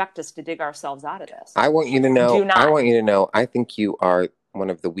not expect us to dig ourselves out of this. I want you to know, I think you are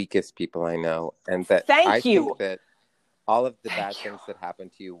one of the weakest people I know. And that I think that all of the bad things that happen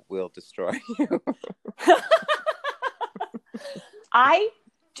to you will destroy you.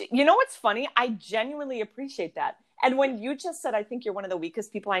 You know what's funny? I genuinely appreciate that. And when you just said, I think you're one of the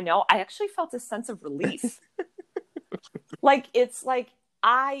weakest people I know, I actually felt a sense of relief. Like, it's like,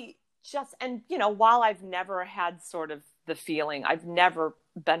 and you know, while I've never had sort of the feeling, I've never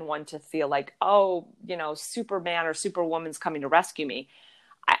been one to feel like, oh, you know, Superman or Superwoman's coming to rescue me.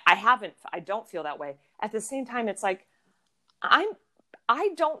 I don't feel that way. At the same time, it's like, I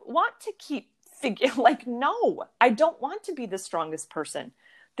don't want to keep like, no, I don't want to be the strongest person.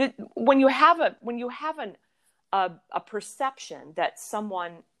 That when you have a perception that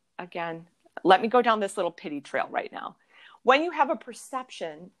someone, again, let me go down this little pity trail right now. When you have a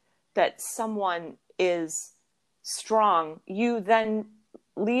perception that someone is strong, you then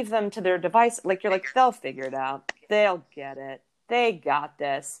leave them to their device. Like, you're like, they'll figure it out. They'll get it. They got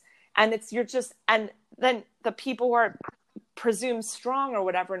this. And and then the people who are presumed strong or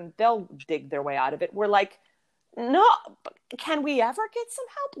whatever, and they'll dig their way out of it. We're like, no, can we ever get some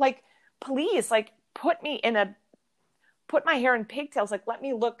help? Like, please, like, put my hair in pigtails. Like, let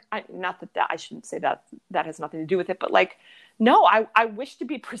me look. Not that I shouldn't say that has nothing to do with it, but like, no, I wish to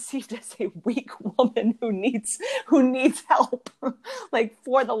be perceived as a weak woman who needs help, like,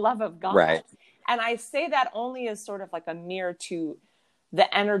 for the love of God. Right. And I say that only as sort of like a mirror to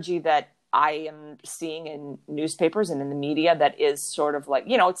the energy that I am seeing in newspapers and in the media that is sort of like,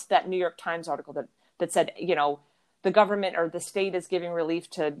 you know, it's that New York Times article that said, you know, the government or the state is giving relief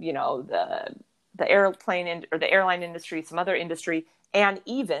to, you know, the airline industry, some other industry, and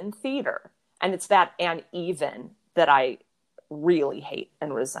even theater. And it's that and even that I really hate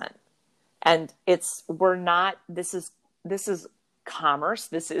and resent. And this is commerce.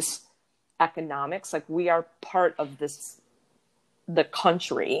 This is economics. Like, we are part of the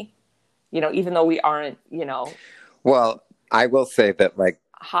country, you know, even though we aren't, you know. Well, I will say that, like,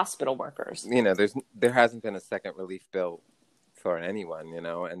 hospital workers, you know, there hasn't been a second relief bill for anyone, you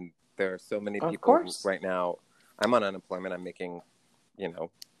know, and there are so many people right now. I'm on unemployment. I'm making, you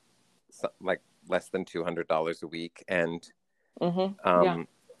know, like less than $200 a week. And,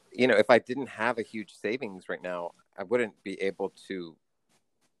 you know, if I didn't have a huge savings right now, I wouldn't be able to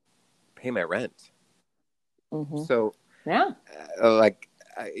pay my rent. Mm-hmm. So,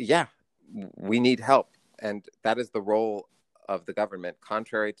 we need help. And that is the role of the government,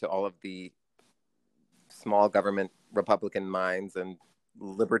 contrary to all of the small government Republican minds and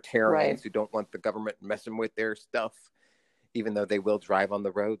libertarians who don't want the government messing with their stuff, even though they will drive on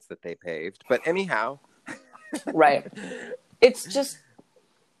the roads that they paved. But anyhow. Right. It's just,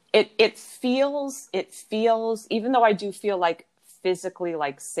 it feels, even though I do feel like physically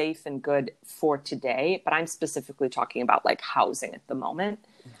like safe and good for today, but I'm specifically talking about like housing at the moment.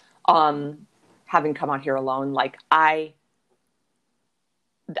 Having come out here alone, like I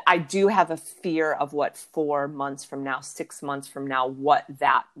do have a fear of what 4 months from now, 6 months from now, what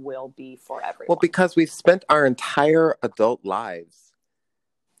that will be for everyone. Well, because we've spent our entire adult lives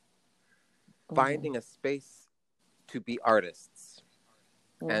finding a space to be artists.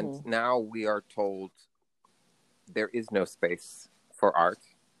 And now we are told there is no space for art.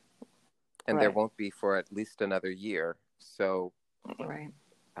 And there won't be for at least another year. So,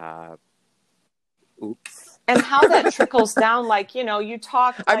 oops. And how that trickles down, like, you know, you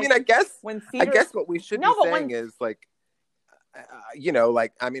talk. Like, I mean, I guess what we should be saying is like, you know,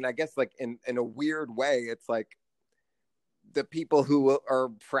 like, I mean, I guess like in a weird way, it's like the people who are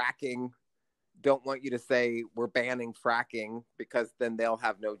fracking don't want you to say we're banning fracking because then they'll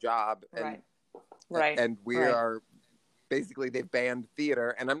have no job. And, and we are basically, they've banned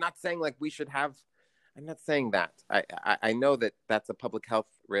theater. And I'm not saying like we should have, I'm not saying that. I know that that's a public health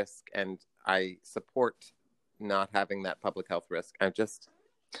risk and I support not having that public health risk.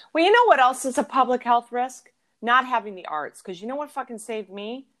 Well, you know what else is a public health risk? Not having the arts. Because you know what fucking saved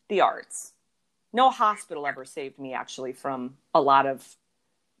me? The arts. No hospital ever saved me, actually, from a lot of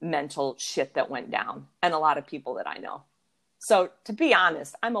mental shit that went down. And a lot of people that I know. So, to be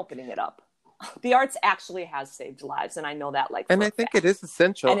honest, I'm opening it up. The arts actually has saved lives. And I know that, like, and I think it is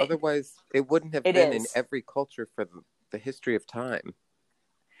essential. Otherwise, it wouldn't have been in every culture for the history of time.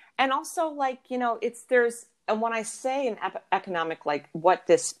 And also, like, you know, and when I say an economic, like what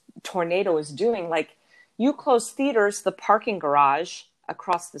this tornado is doing, like you close theaters, the parking garage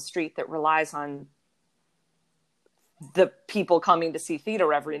across the street that relies on the people coming to see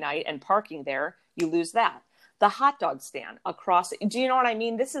theater every night and parking there, you lose that. The hot dog stand across, do you know what I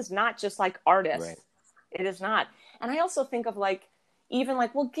mean? This is not just like artists. Right. It is not. And I also think of like, even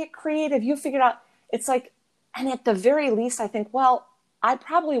like, well, get creative. You figured out, it's like, and at the very least, I think, well, I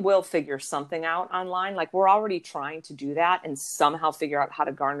probably will figure something out online. Like we're already trying to do that and somehow figure out how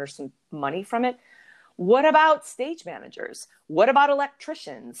to garner some money from it. What about stage managers? What about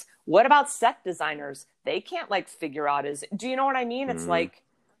electricians? What about set designers? They can't like figure out do you know what I mean? It's like,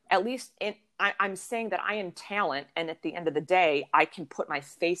 at least I'm saying that I am talent. And at the end of the day, I can put my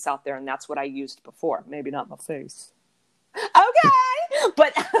face out there. And that's what I used before. Maybe not my face. Okay.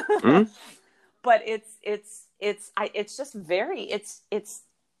 But, but it's just very,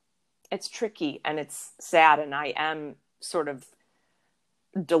 it's tricky and it's sad. And I am sort of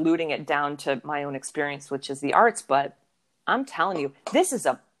diluting it down to my own experience, which is the arts. But I'm telling you, this is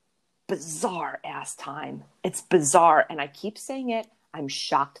a bizarre ass time. It's bizarre. And I keep saying it. I'm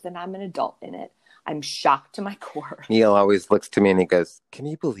shocked that I'm an adult in it. I'm shocked to my core. Neil always looks to me and he goes, "Can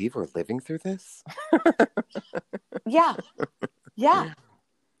you believe we're living through this?" Yeah. Yeah.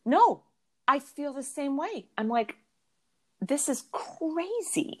 No, I feel the same way. I'm like, this is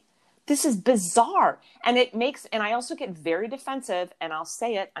crazy. This is bizarre. And I also get very defensive and I'll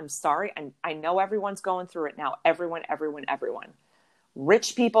say it. I'm sorry. I know everyone's going through it now. Everyone.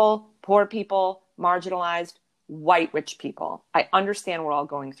 Rich people, poor people, marginalized, white rich people. I understand we're all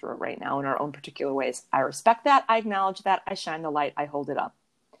going through it right now in our own particular ways. I respect that. I acknowledge that. I shine the light. I hold it up.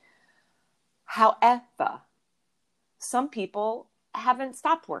 However, some people haven't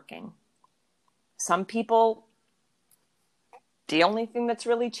stopped working. Some people, the only thing that's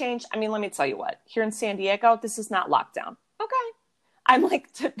really changed, I mean, let me tell you what, here in San Diego, this is not lockdown. Okay. I'm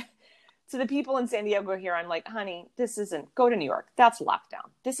like, to the people in San Diego here, I'm like, honey, this isn't, go to New York. That's lockdown.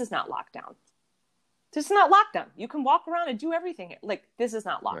 This is not lockdown. This is not lockdown. You can walk around and do everything. Like, this is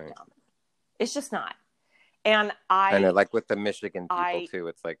not lockdown. Right. It's just not. And I know, like with the Michigan people too,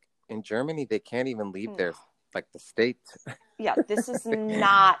 it's like in Germany, they can't even leave their, like the state. Yeah, this is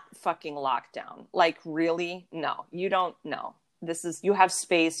not fucking lockdown. Like, really? No, you don't know. This is, you have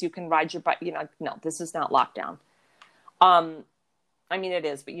space, you can ride your bike, you know, no, this is not lockdown. I mean, it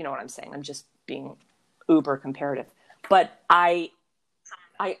is, but you know what I'm saying. I'm just being uber comparative. But I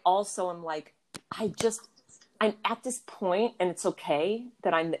also am like, I'm at this point, and it's okay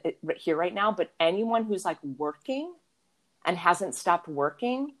that I'm here right now, but anyone who's like working and hasn't stopped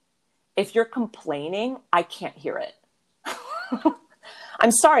working, if you're complaining, I can't hear it.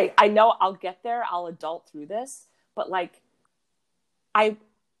 I'm sorry. I know I'll get there. I'll adult through this, but like, I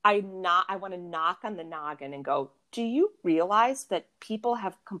want to knock on the noggin and go, do you realize that people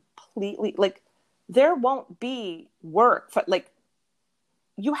have completely, like, there won't be work for, like,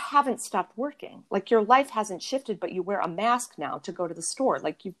 you haven't stopped working. Like, your life hasn't shifted, but you wear a mask now to go to the store.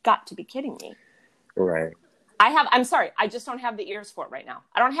 Like, you've got to be kidding me. Right. I'm sorry. I just don't have the ears for it right now.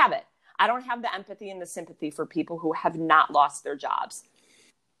 I don't have it. I don't have the empathy and the sympathy for people who have not lost their jobs.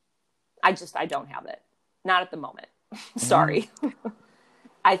 I don't have it. Not at the moment. Sorry.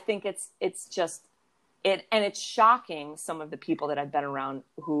 I think it's just it, and it's shocking some of the people that I've been around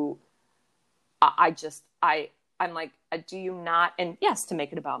who I'm like, do you not, and yes, to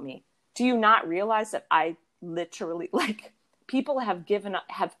make it about me, do you not realize that I literally, like, people have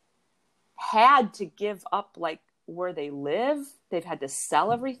had to give up, like, where they live. They've had to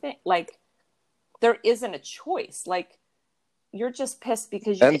sell everything. Like, there isn't a choice. Like, you're just pissed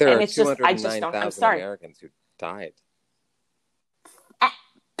because you, and there are it's just, I just don't, I'm sorry. Americans who died.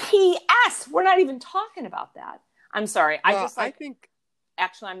 P.S. We're not even talking about that. I'm sorry. Well, I think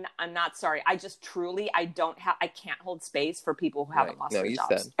actually, I'm not sorry. I just truly, I can't hold space for people who haven't lost their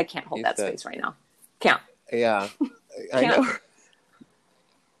jobs. I can't hold that space right now. Can't. Yeah. I know.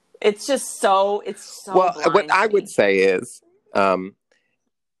 It's just so, well, what I would say is,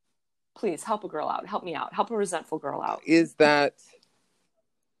 please help a girl out. Help me out. Help a resentful girl out. Is that,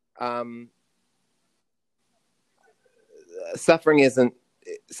 suffering isn't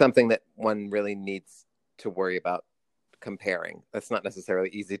something that one really needs to worry about comparing. That's not necessarily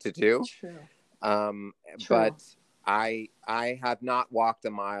easy to do. True. But I have not walked a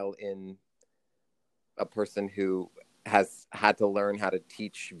mile in a person who has had to learn how to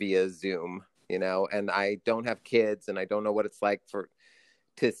teach via Zoom, and I don't have kids, and I don't know what it's like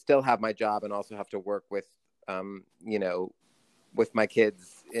to still have my job and also have to work with, with my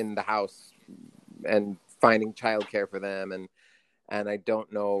kids in the house and finding childcare for them. And I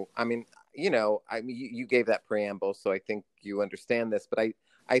don't know, you gave that preamble, so I think you understand this, but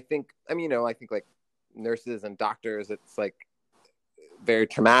I think like nurses and doctors, it's like very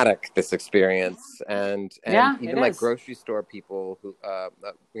traumatic, this experience. And even like grocery store people who,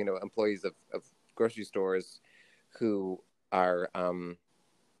 employees of grocery stores who are,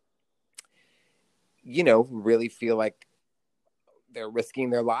 really feel like they're risking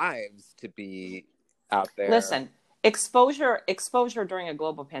their lives to be out there. Listen, exposure during a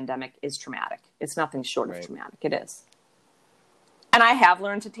global pandemic is traumatic. It's nothing short of traumatic. It is. And I have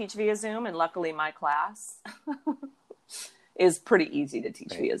learned to teach via Zoom, and luckily my class is pretty easy to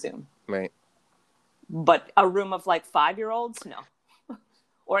teach via Zoom. Right. But a room of like 5-year-olds, no.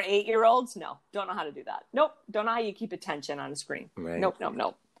 Or 8-year-olds, no. Don't know how to do that. Nope. Don't know how you keep attention on a screen. Right. Nope.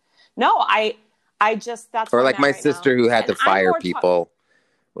 No, I just, that's or like my sister who had to fire people.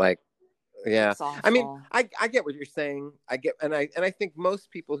 Yeah. I mean, I get what you're saying. And I think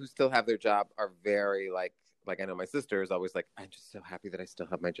most people who still have their job are very like I know my sister is always like, I'm just so happy that I still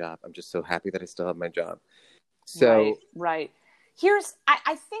have my job. I'm just so happy that I still have my job. So right.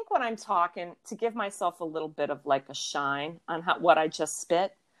 I think when I'm talking, to give myself a little bit of like a shine on what I just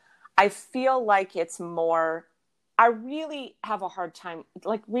spit, I feel like it's more, I really have a hard time,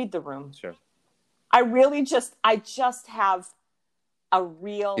 like, read the room. Sure. I just have a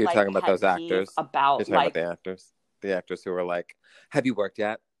real, You're talking about those actors. You're talking about the actors who are like, have you worked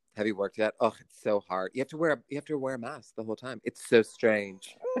yet? Oh, it's so hard. You have to wear a mask the whole time. It's so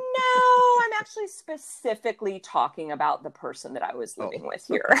strange. No, I'm actually specifically talking about the person that I was living with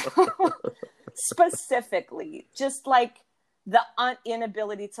here. Specifically, just like the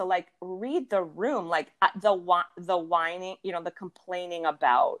inability to like read the room, like the whining, the complaining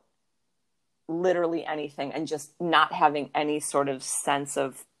about literally anything, and just not having any sort of sense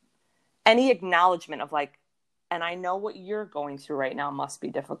of any acknowledgement of like, and I know what you're going through right now must be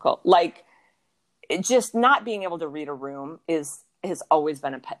difficult. Like, just not being able to read a room has always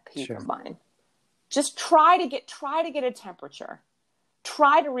been a pet peeve of mine. Just try to get a temperature.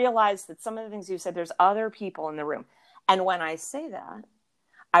 Try to realize that some of the things you said, there's other people in the room. And when I say that,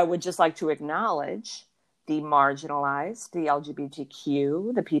 I would just like to acknowledge the marginalized, the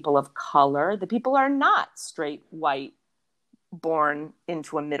LGBTQ, the people of color, the people who are not straight, white, born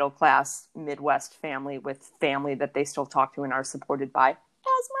into a middle-class Midwest family with family that they still talk to and are supported by,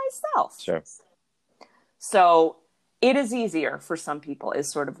 as myself. Sure. So it is easier for some people, is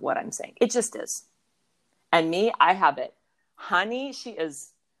sort of what I'm saying. It just is. And me, I have it. Honey, she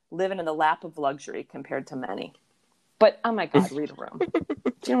is living in the lap of luxury compared to many. But, oh my God, read a room.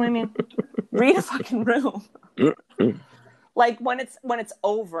 Do you know what I mean? Read a fucking room. Like, when it's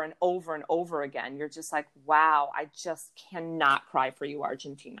over and over and over again, you're just like, wow, I just cannot cry for you,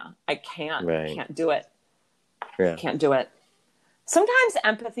 Argentina. I can't. Right. Can't do it. Yeah. Can't do it. Sometimes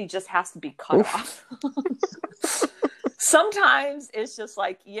empathy just has to be cut off. Sometimes it's just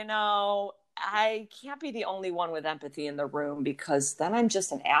like, I can't be the only one with empathy in the room, because then I'm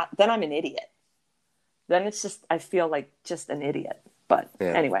just then I'm an idiot. Then it's just, I feel like just an idiot. But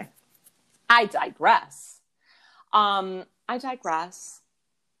anyway, I digress.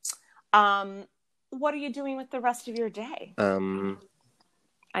 What are you doing with the rest of your day?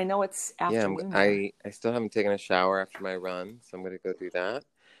 I know it's afternoon. I still haven't taken a shower after my run, so I'm going to go do that.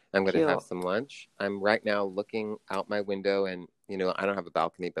 I'm going to have some lunch. I'm right now looking out my window, and I don't have a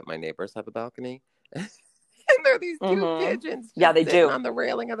balcony, but my neighbors have a balcony. And there are these two pigeons they do on the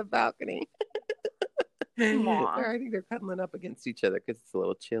railing of the balcony. I think they're cuddling up against each other because it's a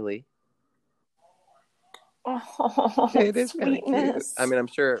little chilly. Oh, it is kind of cute. I mean, I'm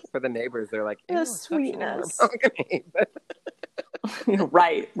sure for the neighbors, they're like, the sweetness. But...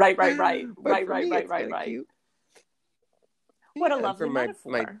 right. Cute. What a lovely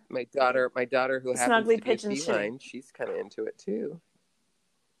metaphor. My daughter who happens to be a feline, she's kind of into it too.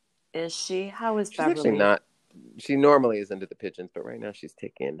 Is she? How is she's Beverly? Actually not. She normally is into the pigeons, but right now she's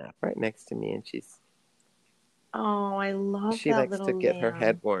taking a nap right next to me, and she's. Oh, I love. She likes to get her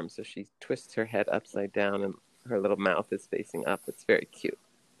head warm, so she twists her head upside down, and her little mouth is facing up. It's very cute.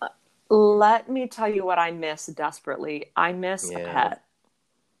 Let me tell you what I miss desperately. I miss a pet.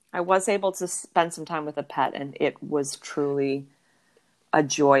 I was able to spend some time with a pet, and it was truly a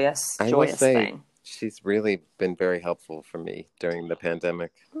joyous thing. She's really been very helpful for me during the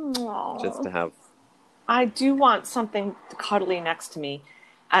pandemic. Aww. Just to have. I do want something cuddly next to me,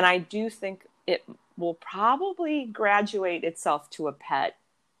 and I do think it will probably graduate itself to a pet,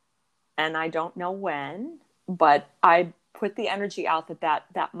 and I don't know when, but I put the energy out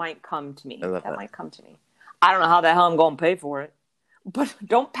that might come to me. That might come to me. I don't know how the hell I'm going to pay for it, but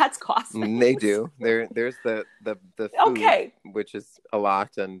don't pets cost things? They do. There's the food, which is a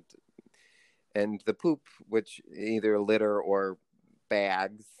lot, and the poop, which either litter or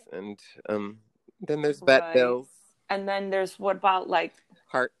bags, and then there's vet bills, and then there's what about like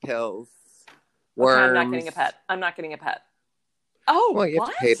heart pills. Worms. Okay, I'm not getting a pet. Oh, well, you have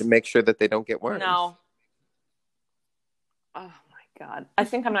to pay to make sure that they don't get worms. No. Oh my God. I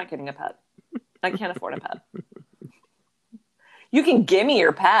think I'm not getting a pet. I can't afford a pet. You can give me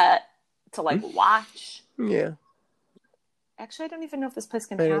your pet to like watch. Yeah. Actually, I don't even know if this place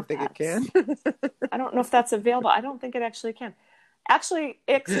can have pets. I don't think it can. I don't know if that's available. I don't think it actually can. Actually,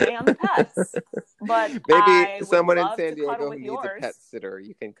 expand pets. But maybe someone in San Diego who needs a pet sitter,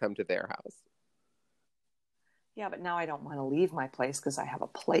 you can come to their house. Yeah, but now I don't want to leave my place because I have a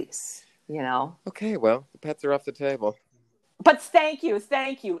place, Okay, well, the pets are off the table. But thank you for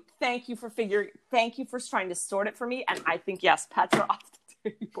trying to sort it for me. And I think, yes, pets are off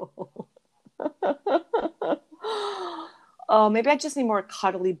the table. Oh, maybe I just need more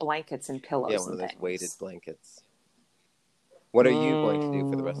cuddly blankets and pillows. Yeah, one of those weighted blankets. What are you going to do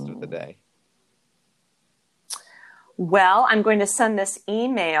for the rest of the day? Well, I'm going to send this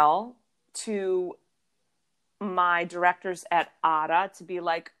email to my directors at ADA to be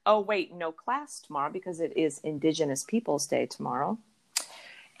like, oh, wait, no class tomorrow because it is Indigenous Peoples Day tomorrow.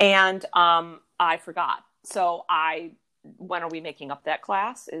 And I forgot. So when are we making up that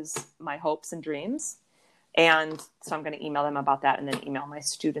class is my hopes and dreams. And so I'm going to email them about that and then email my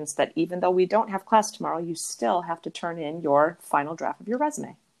students that even though we don't have class tomorrow, you still have to turn in your final draft of your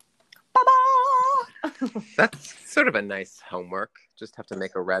resume. Bye-bye! That's sort of a nice homework. Just have to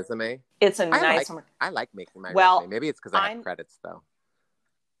make a resume. It's a nice homework. I like making my resume. Maybe it's because I have credits, though.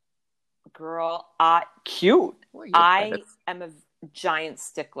 Girl, cute. I am a giant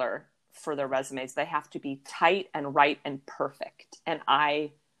stickler for their resumes. They have to be tight and right and perfect. And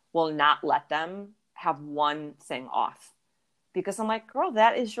I will not let them have one thing off. Because I'm like, girl,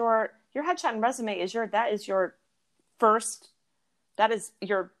 that is your headshot and resume is your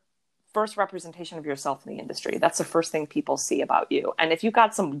first representation of yourself in the industry. That's the first thing people see about you. And if you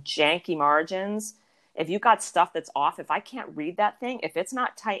got some janky margins, if you got stuff that's off, if I can't read that thing, if it's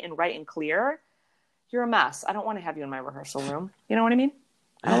not tight and right and clear, you're a mess. I don't want to have you in my rehearsal room. You know what I mean?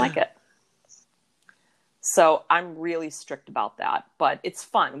 I don't like it. So I'm really strict about that, but it's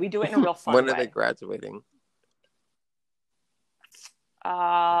fun. We do it in a real fun way. When are they graduating?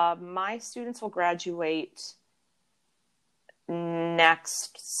 My students will graduate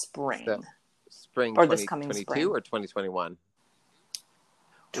next spring. So, spring or this coming spring. Or 2021?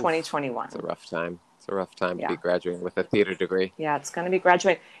 2021. It's a rough time. It's a rough time to be graduating with a theater degree. Yeah, it's going to be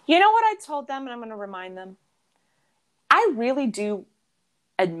graduating. You know what I told them, and I'm going to remind them? I really do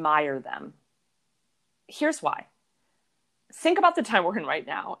admire them. Here's why. Think about the time we're in right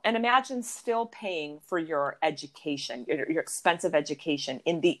now and imagine still paying for your education, your expensive education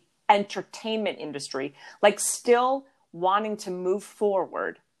in the entertainment industry, like still wanting to move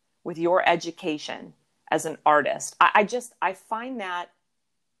forward with your education as an artist. I find that,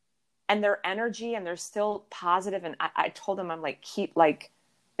 and their energy, and they're still positive. And I told them, I'm like, keep like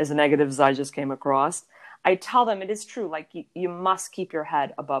as negative as I just came across. I tell them it is true. Like you must keep your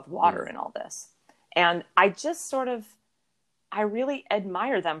head above water in all this. And I just sort of, I really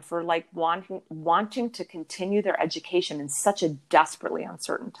admire them for like wanting to continue their education in such a desperately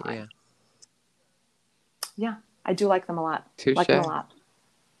uncertain time. Yeah, I do like them a lot. Touché. Like them a lot.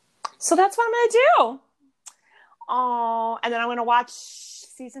 So that's what I'm going to do. Oh, and then I'm going to watch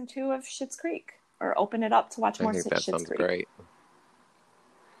season 2 of Schitt's Creek, or open it up to watch more Schitt's Creek. That sounds great.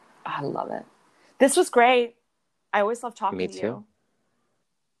 I love it. This was great. I always love talking to you.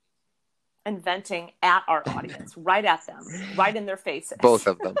 And venting at our audience, right at them, right in their faces. Both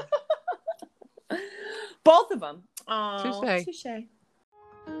of them. Both of them. Oh, touché.